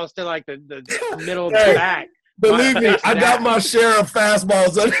fastballs to like the middle of the back. Believe me, I got my share of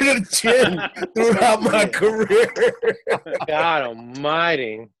fastballs under the chin throughout my career. God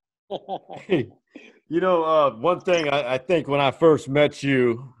almighty. You know, one thing I think when I first met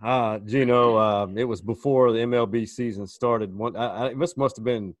you, Gino, it was before the MLB season started. This must have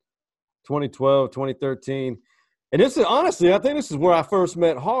been 2012, 2013. And this is honestly, I think this is where I first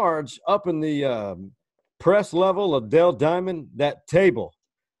met Harge, up in the press level of Dell Diamond, that table.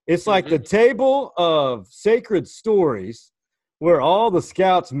 It's like the table of sacred stories where all the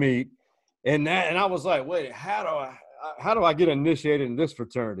scouts meet. And I was like, wait, how do I get initiated in this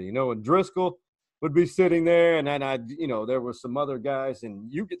fraternity? You know, and Driscoll would be sitting there, and then there were some other guys,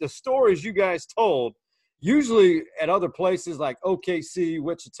 and you get the stories you guys told, usually at other places like OKC,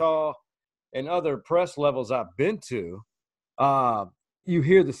 Wichita, and other press levels I've been to, you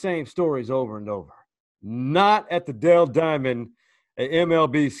hear the same stories over and over. Not at the Dell Diamond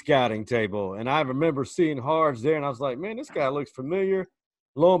MLB scouting table. And I remember seeing Harge there, and I was like, man, this guy looks familiar.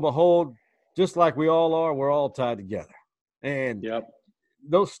 Lo and behold, just like we all are, we're all tied together. And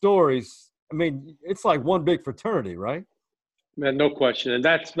those stories, I mean, it's like one big fraternity, right? Man, no question. And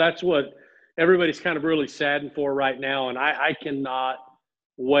that's what everybody's kind of really saddened for right now. And I cannot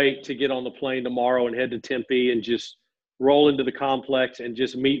wait to get on the plane tomorrow and head to Tempe and just roll into the complex and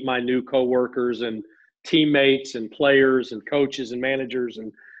just meet my new coworkers and teammates and players and coaches and managers.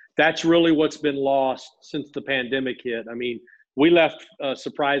 And that's really what's been lost since the pandemic hit. I mean, we left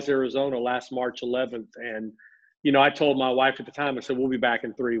Surprise, Arizona last March 11th. And, you know, I told my wife at the time, I said, we'll be back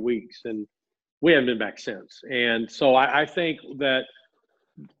in 3 weeks. And we haven't been back since. And so I think that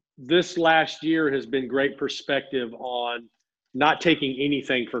this last year has been great perspective on not taking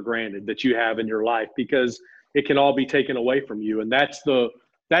anything for granted that you have in your life, because it can all be taken away from you. And that's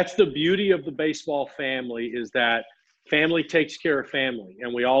the beauty of the baseball family, is that family takes care of family,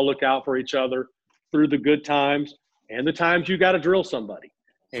 and we all look out for each other through the good times and the times you got to drill somebody,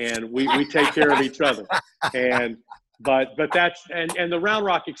 and we take care of each other. And but that's and the Round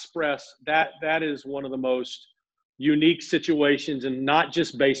Rock Express, that is one of the most unique situations, and not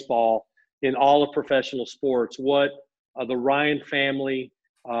just baseball, in all of professional sports. What the Ryan family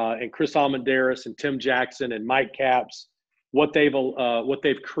and Chris Almendaris and Tim Jackson and Mike Capps, what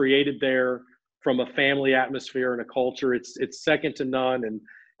they've created there from a family atmosphere and a culture, it's second to none. And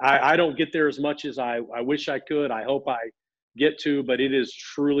I don't get there as much as I wish I could. I hope I get to, but it is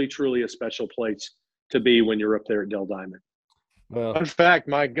truly, truly a special place to be when you're up there at Dell Diamond. Well, fun fact,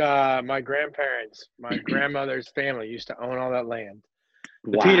 my grandparents, my grandmother's family used to own all that land.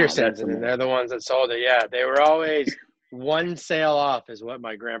 The Petersons, and they're the ones that sold it. Yeah, they were always one sale off, is what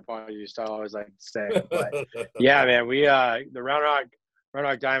my grandpa used to always like to say. But yeah, man, we the Round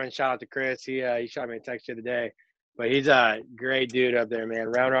Rock Diamond, shout out to Chris. He shot me a text the other day. But he's a great dude up there,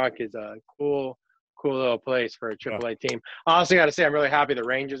 man. Round Rock is a cool little place for a AAA team. I also got to say, I'm really happy the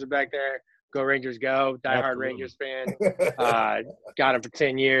Rangers are back there. Go Rangers, go! Diehard Rangers fan. Got him for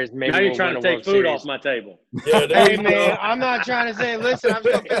 10 years. Maybe now you're trying to take food off my table. Yeah, hey man, I'm not trying to say. Listen, I'm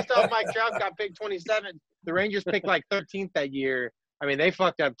still pissed off. Mike Trout got picked 27th. The Rangers picked like 13th that year. I mean, they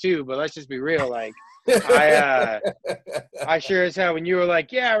fucked up too. But let's just be real. Like, I sure as hell, when you were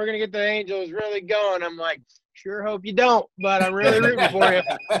like, "Yeah, we're gonna get the Angels really going," I'm like, sure hope you don't, but I'm really rooting for you.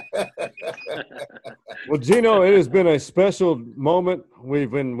 Well, Gino, it has been a special moment. We've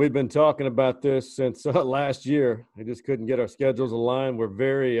been talking about this since last year. We just couldn't get our schedules aligned. We're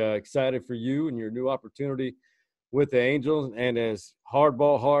very excited for you and your new opportunity with the Angels. And as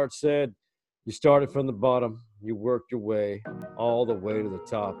Hardball Hard said, you started from the bottom. You worked your way all the way to the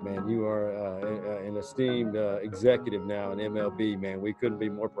top, man. You are an esteemed executive now in MLB, man. We couldn't be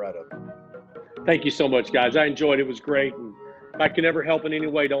more proud of you. Thank you so much, guys. I enjoyed it. It was great. And if I can ever help in any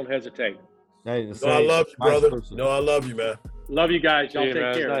way, don't hesitate. Hey, no, I love you, brother. No, I love you, man. Love you guys. Y'all take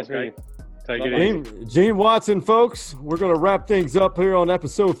care. Nice okay? Take it easy. Gene Watson, folks, we're going to wrap things up here on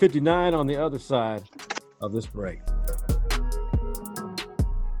episode 59 on the other side of this break.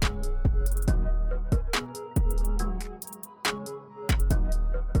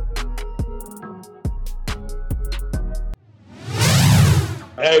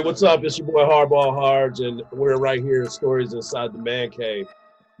 Hey, what's up? It's your boy Hardball Hards, and we're right here at Stories Inside the Man Cave.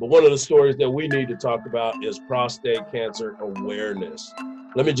 But one of the stories that we need to talk about is prostate cancer awareness.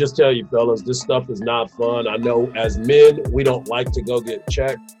 Let me just tell you, fellas, this stuff is not fun. I know as men, we don't like to go get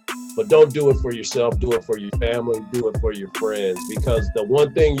checked, but don't do it for yourself. Do it for your family. Do it for your friends, because the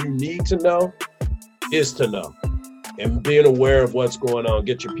one thing you need to know is to know. And being aware of what's going on.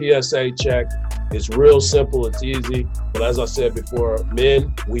 Get your PSA checked. It's real simple. It's easy. But as I said before,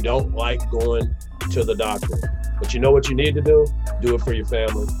 men, we don't like going to the doctor. But you know what you need to do? Do it for your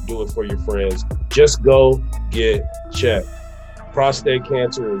family. Do it for your friends. Just go get checked. Prostate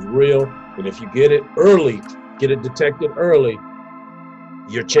cancer is real. And if you get it early, get it detected early,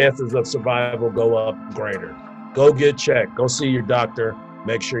 your chances of survival go up greater. Go get checked. Go see your doctor.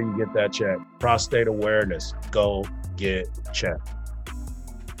 Make sure you get that checked. Prostate awareness. Go get checked.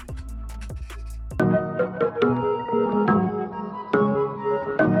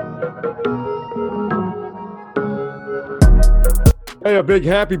 Hey, a big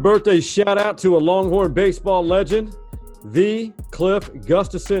happy birthday shout out to a Longhorn baseball legend, the Cliff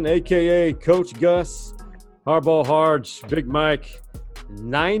Gustafson, a.k.a. Coach Gus. Hardball Hards, Big Mike,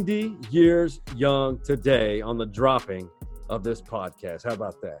 90 years young today on the dropping of this podcast. How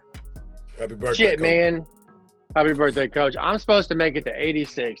about that? Happy birthday, Shit, Coach. man. Happy birthday, Coach. I'm supposed to make it to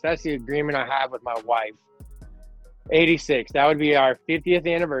 86. That's the agreement I have with my wife. 86. That would be our 50th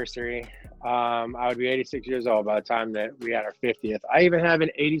anniversary. I would be 86 years old by the time that we had our 50th. I even have an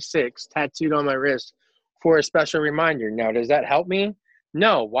 86 tattooed on my wrist for a special reminder. Now, does that help me?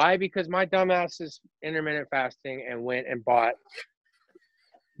 No. Why? Because my dumbass is intermittent fasting and went and bought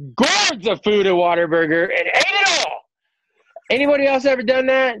gourds of food at Whataburger and ate it all. Anybody else ever done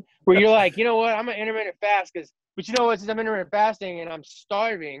that? Where you're like, you know what? I'm an intermittent fast because But you know what? Since I'm intermittent fasting and I'm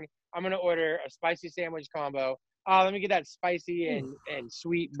starving, I'm going to order a spicy sandwich combo. Oh, let me get that spicy and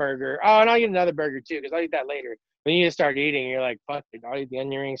sweet burger. Oh, and I'll get another burger too because I'll eat that later. Then you just start eating and you're like, fuck it, I'll eat the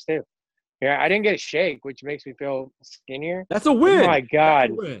onion rings too. Yeah, I didn't get a shake, which makes me feel skinnier. That's a win. Oh, my God.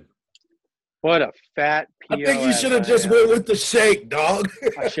 That's a win. What a fat POS. I think you should have just went with the shake, dog.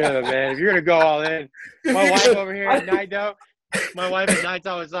 I should have, man. If you're going to go all in. My wife over here at night, though,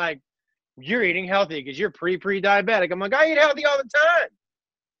 I was like, you're eating healthy because you're pre-diabetic. I'm like, I eat healthy all the time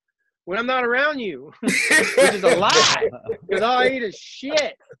when I'm not around you, which is a lie because all I eat is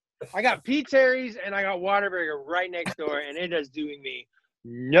shit. I got P. Terry's and I got Whataburger right next door, and it is doing me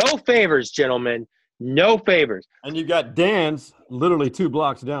no favors, gentlemen. No favors. And you got Dan's literally 2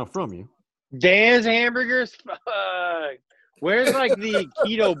 blocks down from you. Dan's Hamburgers? Fuck. Where's like the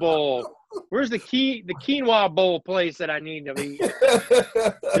keto bowl? Where's the quinoa bowl place that I need to eat?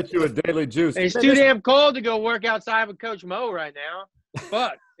 Get you a daily juice. It's too damn cold to go work outside with Coach Mo right now.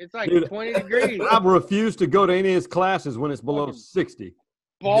 Fuck. It's like 20 degrees. I refuse to go to any of his classes when it's below 60.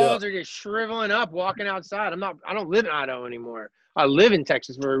 Balls are just shriveling up walking outside. I don't live in Idaho anymore. I live in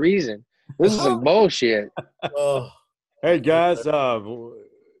Texas for a reason. This is some bullshit. Hey, guys,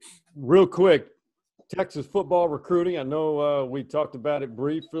 real quick, Texas football recruiting. I know we talked about it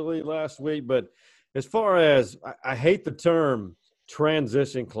briefly last week, but as far as I hate the term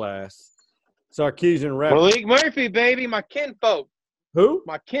transition class, Sarkisian rap. Malik Murphy, baby, my kinfolk. Who?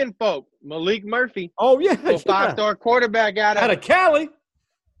 My kinfolk, Malik Murphy. Oh, yeah. 5-star quarterback out of Cali.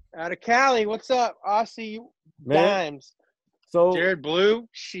 Out of Cali. What's up? I see you. Dimes. So Jared Blue,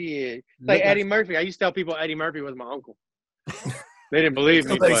 shit. Like Eddie Murphy. I used to tell people Eddie Murphy was my uncle. They didn't believe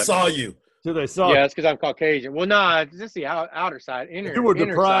me. They saw you. So they saw. Yeah, it's because I'm Caucasian. Well, nah, it's just the outer side. You were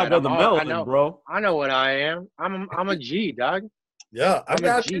deprived of the melanin, bro. I know what I am. I'm a G, dog. Yeah, I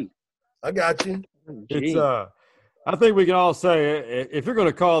got you. It's I think we can all say if you're going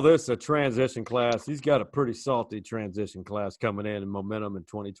to call this a transition class, he's got a pretty salty transition class coming in momentum in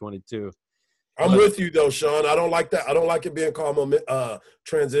 2022. I'm with you though, Sean. I don't like that. I don't like it being called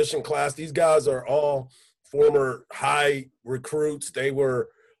transition class. These guys are all former high recruits. They were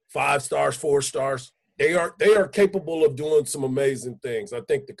 5 stars, 4 stars. They are capable of doing some amazing things. I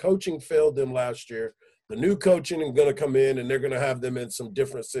think the coaching failed them last year. The new coaching is going to come in, and they're going to have them in some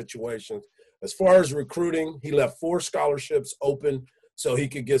different situations. As far as recruiting, he left 4 scholarships open so he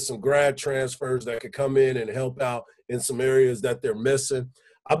could get some grad transfers that could come in and help out in some areas that they're missing.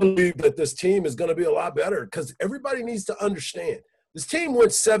 I believe that this team is going to be a lot better because everybody needs to understand. This team went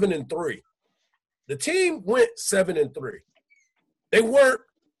 7-3. The team went 7-3. They weren't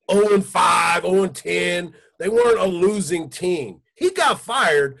 0-5, 0-10. They weren't a losing team. He got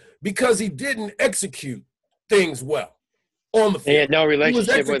fired because he didn't execute things well on the field. He had no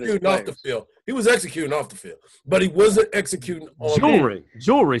relationship with his off the field. He was executing off the field, but he wasn't executing on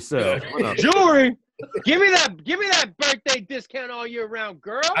jewelry sales. Jewelry. Give me that birthday discount all year round,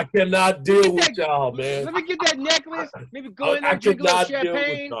 girl. I cannot deal with y'all, man. Let me get that necklace. Maybe go in there, drink a little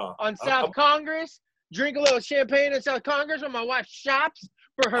champagne on South Congress. Drink a little champagne in South Congress when my wife shops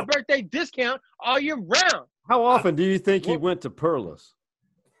for her birthday discount all year round. How often do you think he went to Perlis?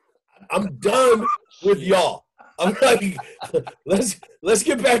 I'm done with y'all. I'm like, let's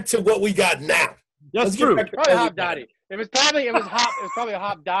get back to what we got now. That's true. Probably Hop Dottie. It was probably a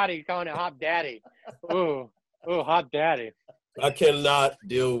Hop Dottie calling it Hop Daddy. Ooh, Hop Daddy. I cannot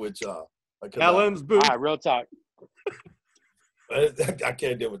deal with y'all. Allen's boots. All right, real talk. I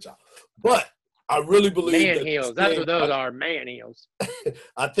can't deal with y'all. But I really believe man heels. That's what those are, man heels.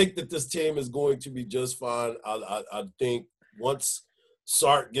 I think that this team is going to be just fine. I think once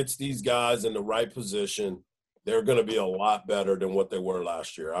Sark gets these guys in the right position, they're going to be a lot better than what they were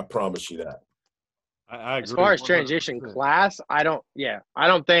last year. I promise you that. I agree. As far as transition 100%. Class, I don't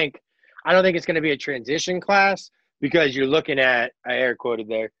think it's going to be a transition class because you're looking at, I air quoted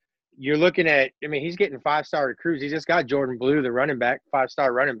there, you're looking at, I mean, he's getting 5-star recruits. He just got Jordan Blue, the running back,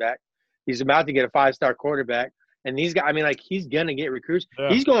 5-star running back. He's about to get a 5-star quarterback. And these guys, I mean, like, he's going to get recruits. Yeah.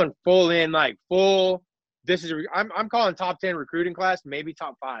 He's going full in, like, full. I'm calling top 10 recruiting class, maybe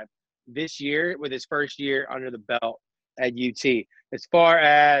top 5 this year with his first year under the belt at UT. As far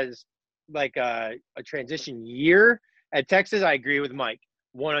as, like, a transition year at Texas, I agree with Mike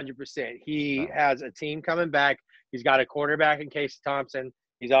 100%. He has a team coming back. He's got a quarterback in Casey Thompson.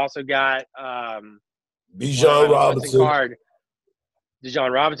 He's also got Bijan Robinson.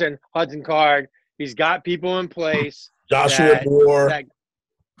 Dijon Robinson, Hudson Card. He's got people in place. Joshua Moore.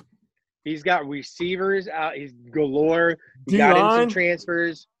 He's got receivers out. He's galore. You got in some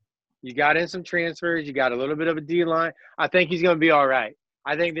transfers. You got a little bit of a D-line. I think he's going to be all right.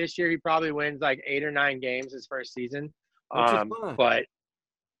 I think this year he probably wins like 8 or 9 games his first season. Which is fine. But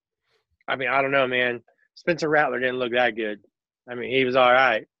I mean, I don't know, man. Spencer Rattler didn't look that good. I mean, he was all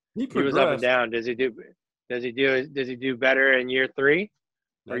right. He was up and down. Does he do better in year 3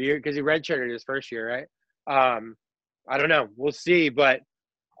 or year, because he redshirted his first year, right? I don't know. We'll see. But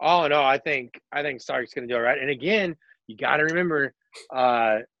all in all, I think Sark's going to do all right. And again, you got to remember,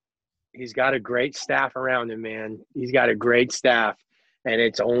 he's got a great staff around him, man. He's got a great staff, and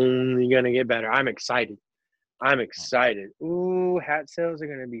it's only going to get better. I'm excited. Ooh, hat sales are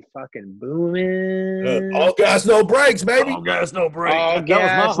going to be fucking booming. All gas, no brakes, baby. All gas, no brakes. All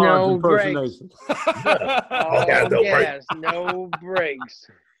gas, no brakes. All gas, no brakes.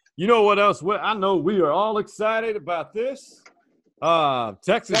 You know what else? I know we are all excited about this.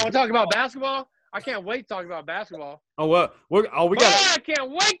 Texas. You want to talk about basketball? I can't wait to talk about basketball. Oh, well, I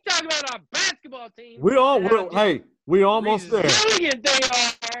can't wait to talk about our basketball team. We almost there. Resilient they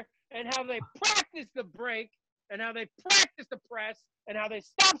are, and how they practice the break, and how they practice the press, and how they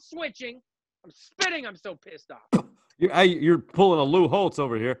stop switching. I'm spitting. I'm so pissed off. You're pulling a Lou Holtz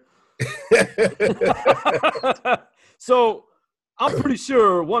over here. So I'm pretty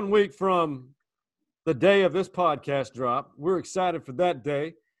sure 1 week from the day of this podcast drop, we're excited for that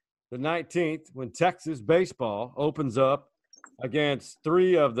day, the 19th, when Texas baseball opens up against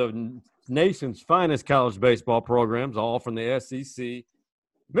 3 of the nation's finest college baseball programs, all from the SEC.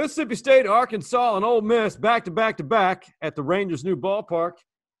 Mississippi State, Arkansas, and Ole Miss back-to-back at the Rangers' new ballpark.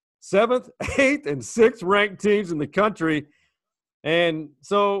 7th, 8th, and 6th ranked teams in the country. And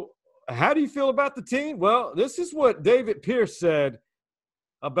so how do you feel about the team? Well, this is what David Pierce said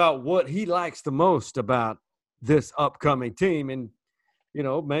about what he likes the most about this upcoming team. And, you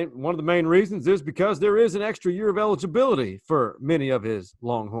know, one of the main reasons is because there is an extra year of eligibility for many of his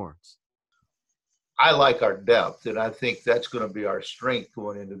Longhorns. I like our depth, and I think that's going to be our strength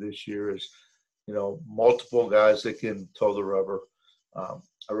going into this year is, you know, multiple guys that can toe the rubber.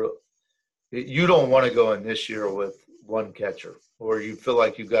 You don't want to go in this year with one catcher, or you feel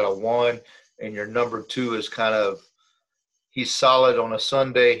like you've got a 1 and your number 2 is kind of – he's solid on a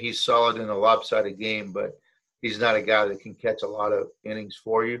Sunday, he's solid in a lopsided game, but he's not a guy that can catch a lot of innings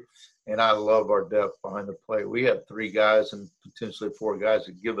for you. And I love our depth behind the plate. We have 3 guys and potentially 4 guys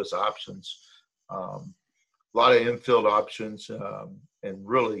that give us options. A lot of infield options, and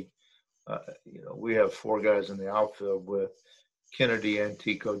really, you know, we have 4 guys in the outfield with Kennedy,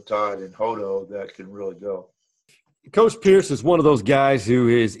 Antico, Todd, and Hodo that can really go. Coach Pierce is one of those guys who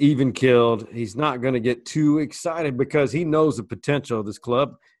is even-keeled. He's not going to get too excited because he knows the potential of this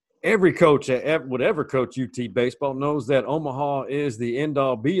club. Every coach that would ever coach UT baseball knows that Omaha is the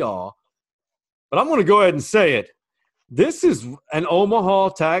end-all, be-all. But I'm going to go ahead and say it. This is an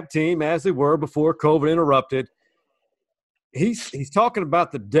Omaha-type team as they were before COVID interrupted. He's talking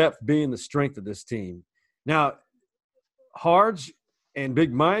about the depth being the strength of this team. Now, Harge and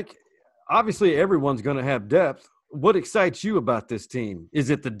Big Mike, obviously everyone's going to have depth. What excites you about this team? Is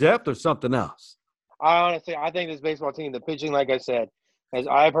it the depth or something else? I think this baseball team, the pitching, like I said, as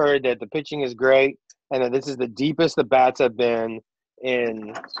I've heard that the pitching is great and that this is the deepest the bats have been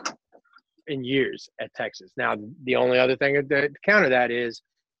in years at Texas. Now, the only other thing to counter that is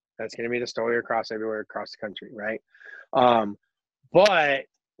that's going to be the story everywhere across the country, right? But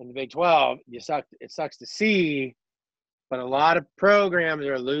in the Big 12, it sucks to see, but a lot of programs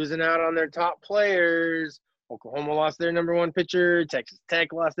are losing out on their top players. Oklahoma lost their number 1 pitcher. Texas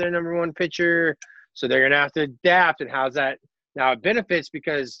Tech lost their number 1 pitcher. So they're going to have to adapt. And how's that? Now, it benefits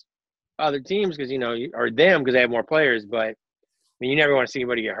because other teams, because, you know, or them because they have more players. But, I mean, you never want to see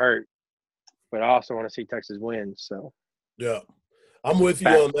anybody get hurt. But I also want to see Texas win. So, yeah, I'm with you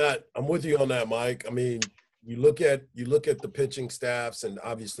on that. I'm with you on that, Mike. I mean, you look at the pitching staffs, and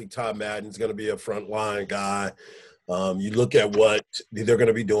obviously Todd Madden's going to be a frontline guy. You look at what they're going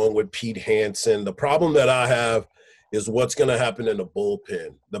to be doing with Pete Hansen. The problem that I have is what's going to happen in the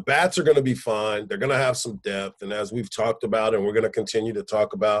bullpen. The bats are going to be fine. They're going to have some depth. And as we've talked about, and we're going to continue to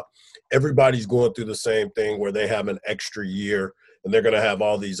talk about, everybody's going through the same thing where they have an extra year and they're going to have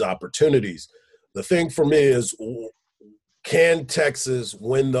all these opportunities. The thing for me is, can Texas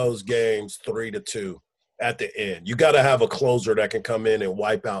win those games 3-2 at the end? You got to have a closer that can come in and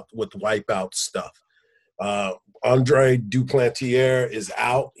wipe out stuff. Andre Duplantier is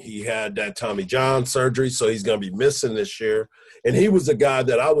out. He had that Tommy John surgery, so he's going to be missing this year. And he was a guy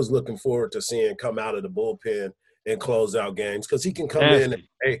that I was looking forward to seeing come out of the bullpen and close out games because he can come in.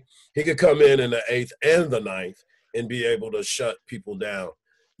 He could come in the 8th and the 9th and be able to shut people down.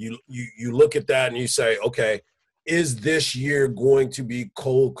 You look at that and you say, okay, is this year going to be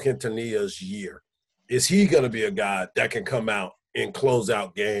Cole Quintanilla's year? Is he going to be a guy that can come out in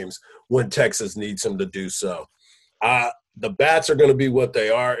closeout games when Texas needs him to do so. The bats are going to be what they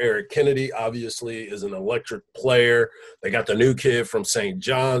are. Eric Kennedy, obviously, is an electric player. They got the new kid from St.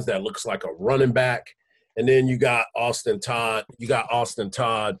 John's that looks like a running back. And then you got Austin Todd. You got Austin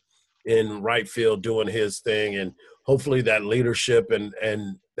Todd in right field doing his thing. And hopefully that leadership and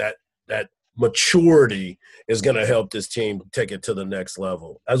that maturity is going to help this team take it to the next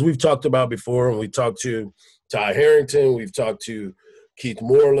level. As we've talked about before, and we talked to Ty Harrington, we've talked to Keith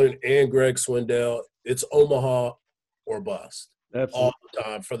Moreland and Greg Swindell, it's Omaha or bust. Absolutely. All the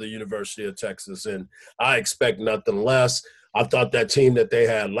time for the University of Texas, and I expect nothing less. I thought that team that they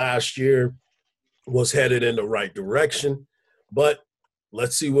had last year was headed in the right direction, but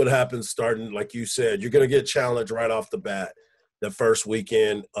let's see what happens starting, like you said. You're going to get challenged right off the bat that first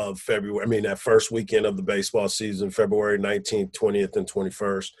weekend of February. I mean, that first weekend of the baseball season, February 19th, 20th, and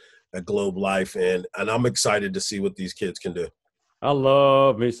 21st at Globe Life, and I'm excited to see what these kids can do. I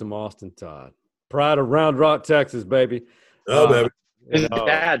love me some Austin Todd. Pride of Round Rock, Texas, baby. Oh, baby. His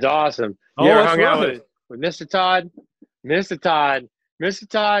dad's awesome. Oh, You ever that's hung out right. with Mr.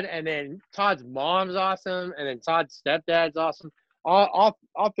 Todd, and then Todd's mom's awesome, and then Todd's stepdad's awesome. All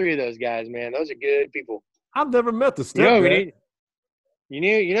three of those guys, man, those are good people. I've never met the You know who we stepdad. need?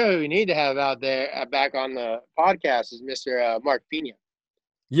 You know who we need to have out there back on the podcast is Mr. Mark Pena.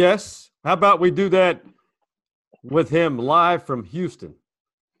 Yes. How about we do that with him live from Houston?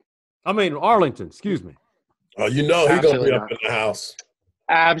 I mean, Arlington, excuse me. Oh, you know he's going to be Absolutely up in the house.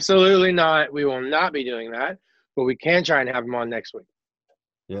 Absolutely not. We will not be doing that, but we can try and have him on next week.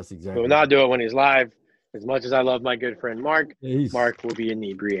 Yes, We exactly. will not do it when he's live. As much as I love my good friend Mark, He's- Mark will be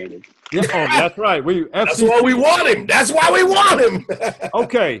inebriated. Yeah, oh, that's right. That's why we want him. That's why we want him.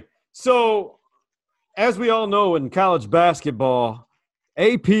 Okay, so as we all know in college basketball,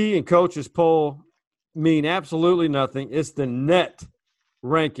 AP and coaches poll mean absolutely nothing. It's the net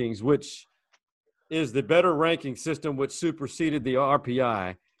rankings, which is the better ranking system, which superseded the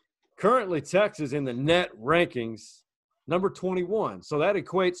RPI. Currently, Texas in the net rankings, number 21. So that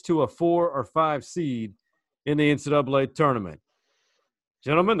equates to a 4 or 5 seed in the NCAA tournament.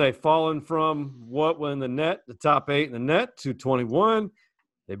 Gentlemen, they've fallen from what were in the net, the top 8 in the net, to 21.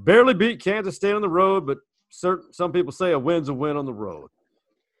 They barely beat Kansas State on the road, but some people say a win's a win on the road.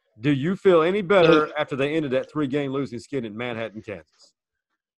 Do you feel any better after they ended that 3-game losing skid in Manhattan, Kansas?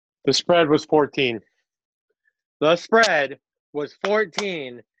 The spread was 14. The spread was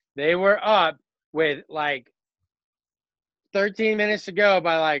 14. They were up with like 13 minutes to go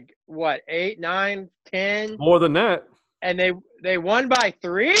by like, what, 8, 9, 10? More than that. And they won by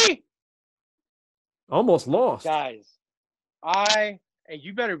 3? Almost lost. Guys, and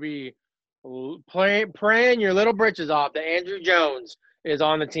you better be praying your little britches off that Andrew Jones is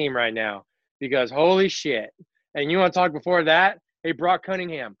on the team right now, because holy shit. And you want to talk before that? Hey, Brock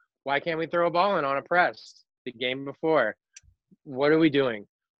Cunningham, why can't we throw a ball in on a press the game before? What are we doing?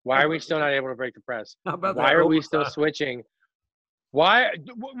 Why are we still not able to break the press? How about Why that are we still overtime? switching?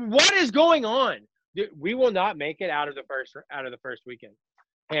 What is going on? We will not make it out of the first weekend,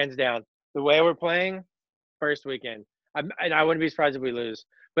 hands down. The way we're playing, first weekend, and I wouldn't be surprised if we lose.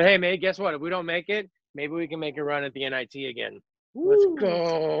 But hey, mate, guess what? If we don't make it, maybe we can make a run at the NIT again. Let's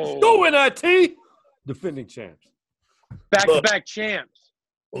go. Let's go, NIT! Defending champs. Back-to-back champs.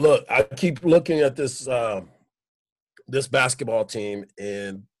 Look, I keep looking at this this basketball team,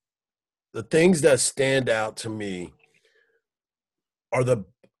 and the things that stand out to me are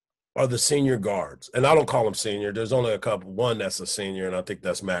the senior guards. And I don't call them senior. There's only a couple. One that's a senior, and I think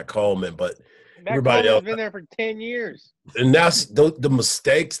that's Matt Coleman. But Matt everybody Coleman's else been there for 10 years. And that's the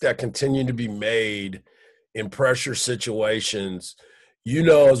mistakes that continue to be made in pressure situations. You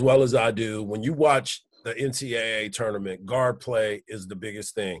know as well as I do, when you watch the NCAA tournament, guard play is the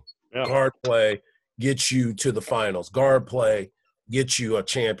biggest thing. Yeah. Guard play gets you to the finals. Guard play gets you a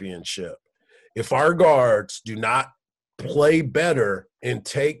championship. If our guards do not play better and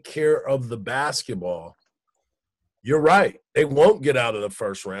take care of the basketball, you're right. They won't get out of the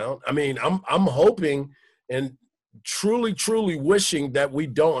first round. I mean, I'm hoping and truly, truly wishing that we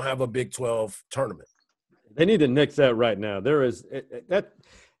don't have a Big 12 tournament. They need to nix that right now. There is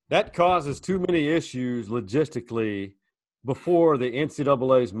that causes too many issues logistically before the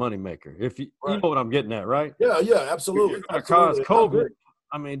NCAA's moneymaker. If you know what I'm getting at, right? Yeah, absolutely. If you're going to cause COVID,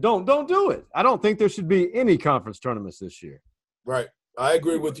 I mean, don't do it. I don't think there should be any conference tournaments this year. Right. I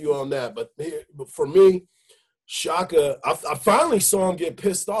agree with you on that. But for me, Shaka, I finally saw him get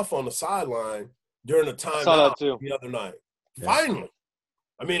pissed off on the sideline during the timeout the other night. Yeah. Finally.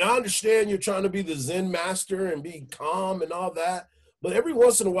 I mean, I understand you're trying to be the Zen master and be calm and all that, but every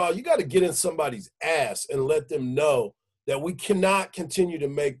once in a while, you got to get in somebody's ass and let them know that we cannot continue to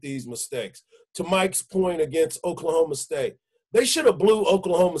make these mistakes. To Mike's point against Oklahoma State, they should have blew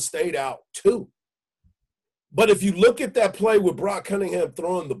Oklahoma State out too. But if you look at that play with Brock Cunningham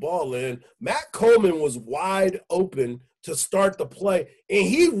throwing the ball in, Matt Coleman was wide open to start the play, and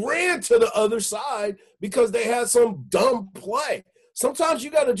he ran to the other side because they had some dumb play. Sometimes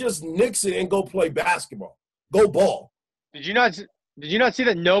you got to just nix it and go play basketball. Go ball. Did you not see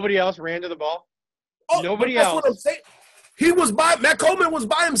that nobody else ran to the ball? Oh, Nobody that's else. What I'm saying. Matt Coleman was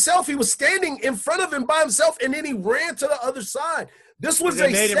by himself. He was standing in front of him by himself, and then he ran to the other side. This was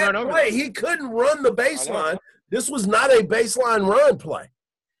a set play. He couldn't run the baseline. This was not a baseline run play.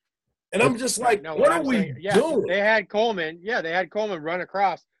 And I'm just like, what are we doing? They had Coleman. Yeah, they had Coleman run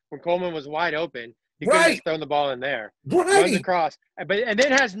across when Coleman was wide open. He could have thrown the ball in there. Right. Runs across.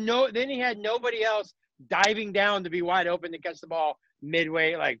 Then he had nobody else diving down to be wide open to catch the ball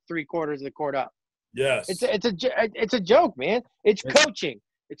midway, like 3/4 of the court up. Yes. It's a joke, man. It's coaching.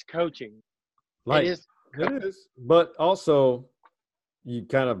 It's coaching. Like, it is. But also, you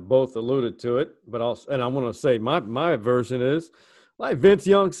kind of both alluded to it, but also, and I want to say my version is, like Vince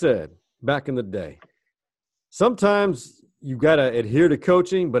Young said back in the day, sometimes you got to adhere to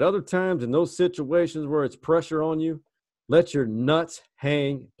coaching, but other times in those situations where it's pressure on you, let your nuts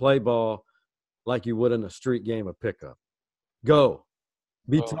hang, play ball like you would in a street game of pickup. Go.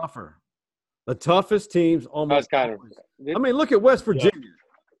 Be tougher. The toughest teams almost always. I mean, look at West Virginia. Yeah.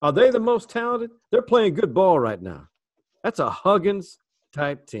 Are they the most talented? They're playing good ball right now. That's a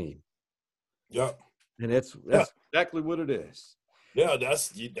Huggins-type team. Yep. And that's exactly what it is. Yeah,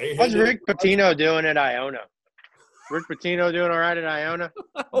 What's Rick Pitino doing at Iona? Rick Pitino doing all right at Iona?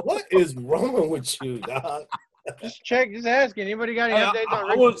 What is wrong with you, dog? Just asking. Anybody got any updates on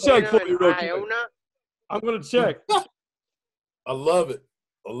Rick I want to check for you, Iona? I'm going to check. I love it.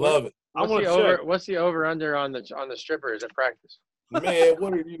 What's the over/under on the strippers at practice? Man,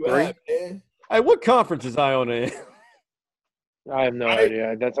 what are you at, man? Hey, what conference is Iona in? I have no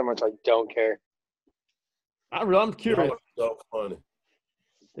idea. That's how much I don't care. I'm curious. So funny.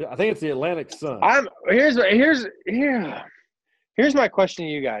 Yeah, I think it's the Atlantic Sun. Here's my question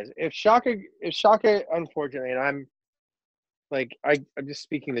to you guys. If Shaka, unfortunately, and I'm just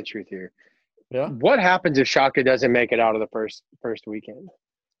speaking the truth here. Yeah. What happens if Shaka doesn't make it out of the first weekend?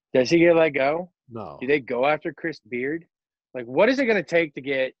 Does he get let go? No. Do they go after Chris Beard? Like, what is it going to take to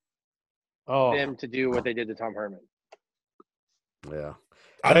get them to do what they did to Tom Herman? Yeah.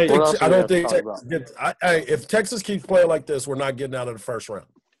 If Texas keeps playing like this, we're not getting out of the first round.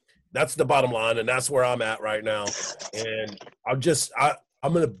 That's the bottom line, and that's where I'm at right now. And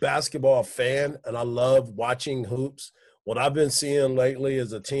I'm a basketball fan, and I love watching hoops. What I've been seeing lately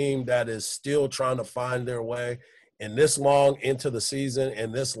is a team that is still trying to find their way. And this long into the season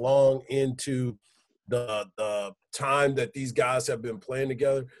and this long into the time that these guys have been playing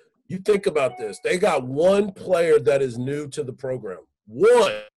together, you think about this. They got one player that is new to the program.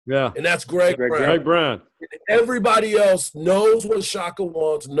 One. Yeah. And that's Greg Brown. Greg Brown. Everybody else knows what Shaka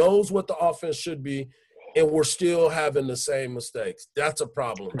wants, knows what the offense should be, and we're still having the same mistakes. That's a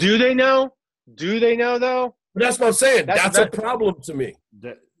problem. Do they know? Do they know, though? That's what I'm saying. That's a problem to me.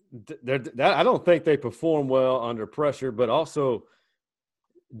 I don't think they perform well under pressure, but also,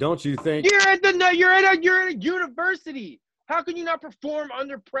 don't you think you're at a university? How can you not perform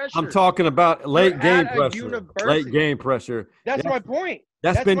under pressure? I'm talking about late game pressure. Late game pressure. That's my point.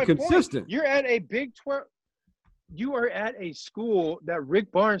 That's been consistent. Point. You're at a Big 12. You are at a school that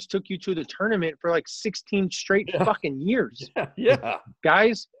Rick Barnes took you to the tournament for like 16 straight fucking years. Yeah.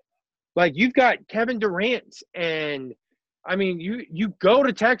 Guys, like, you've got Kevin Durant, and I mean, you go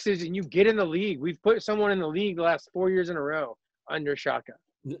to Texas and you get in the league. We've put someone in the league the last 4 years in a row under Shaka.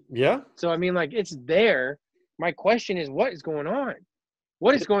 Yeah. So, I mean, like, it's there. My question is, what is going on?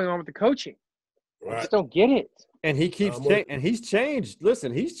 What is going on with the coaching? Right. I just don't get it. And he keeps and he's changed.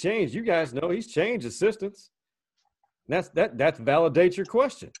 Listen, he's changed. You guys know he's changed assistants. That validates your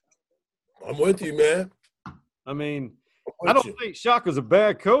question. I'm with you, man. I mean, I don't think Shaka's a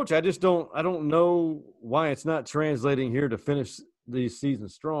bad coach. I don't know why it's not translating here to finish these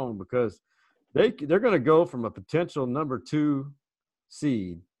seasons strong, because they're going to go from a potential number 2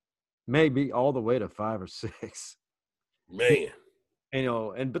 seed maybe all the way to 5 or 6. Man.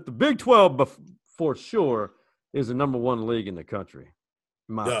 But the Big 12 for sure is the number 1 league in the country.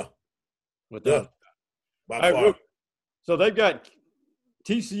 Yeah. By far. So they've got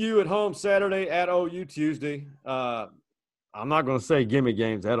TCU at home Saturday, at OU Tuesday. I'm not going to say gimme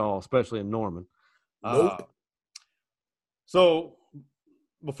games at all, especially in Norman. Nope. So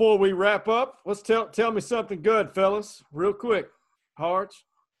before we wrap up, let's tell me something good, fellas, real quick. Harge?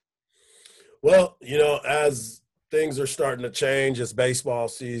 Well, as things are starting to change. It's baseball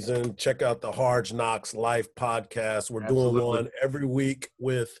season. Check out the Hard Knocks Life podcast. We're doing Absolutely. one every week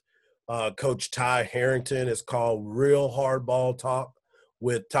with Coach Ty Harrington. It's called Real Hardball Talk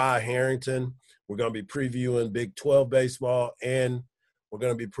with Ty Harrington. We're going to be previewing Big 12 baseball, and we're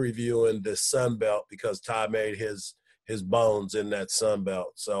going to be previewing the Sun Belt because Ty made his bones in that Sun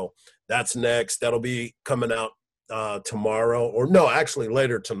Belt. So that's next. That'll be coming out tomorrow, or no, actually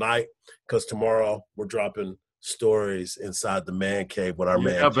later tonight, because tomorrow we're dropping stories inside the man cave with our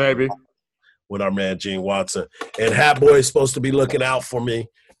man, baby, with our man Gene Watson. And Hat Boy is supposed to be looking out for me.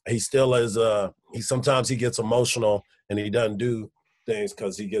 He still is. Sometimes he gets emotional and he doesn't do things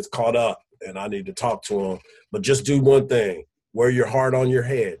because he gets caught up, and I need to talk to him. But just do one thing: wear your heart on your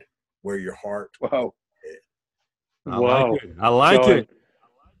head. Wear your heart. Whoa. I Whoa. like it. I like it.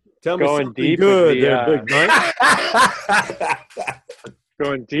 Tell me going something deep good with the, there, Big Mike.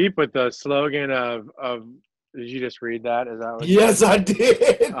 Going deep with the slogan of did you just read that? Is that what Yes, I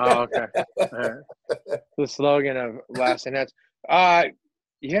did. Oh, okay. All right. The slogan of Last and Nets.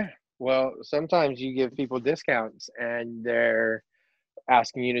 Yeah. Well, sometimes you give people discounts and they're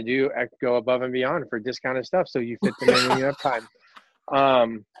asking you to go above and beyond for discounted stuff so you fit them in when you have time.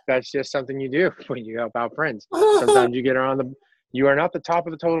 That's just something you do when you help out friends. Sometimes you get around you are not the top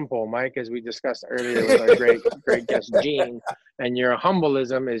of the totem pole, Mike, as we discussed earlier with our great guest Gene, and your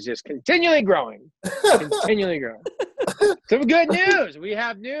humbleism is just continually growing. Some good news. We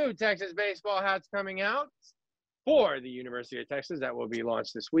have new Texas baseball hats coming out for the University of Texas that will be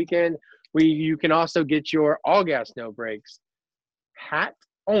launched this weekend. You can also get your All Gas No Breaks hat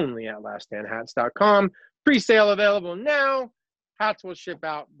only at laststandhats.com. Pre-sale available now. Hats will ship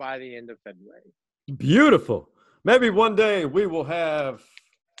out by the end of February. Beautiful. Maybe one day we will have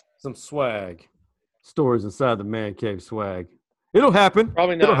some swag. Stories inside the man cave swag. It'll happen.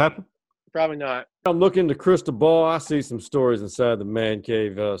 Probably not. It'll happen. Probably not. I'm looking to crystal ball. I see some stories inside the man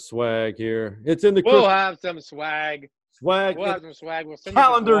cave swag here. It's in the We'll have some swag. swag. We'll have some swag. We'll send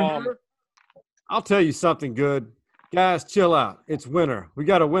Calendar you some year. I'll tell you something good. Guys, chill out. It's winter. We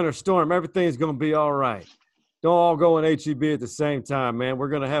got a winter storm. Everything's going to be all right. Don't all go in HEB at the same time, man. We're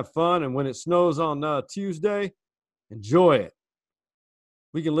going to have fun, and when it snows on Tuesday, enjoy it.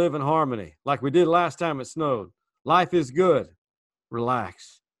 We can live in harmony like we did last time it snowed. Life is good.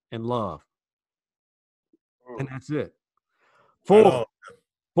 Relax and love. And that's it. Four.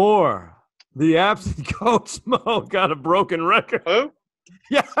 The absent Coach Mo got a broken record. Who?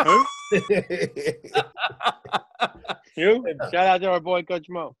 Yeah. Who? You? Shout out to our boy Coach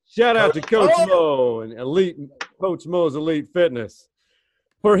Mo. Shout out to Coach Mo and Coach Mo's Elite Fitness.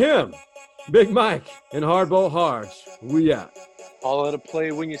 For him, Big Mike and Hardball Harsh, we out. All of the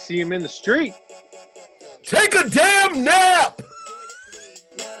play when you see him in the street. Take a damn nap.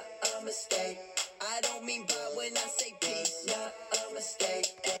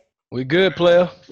 We good, player.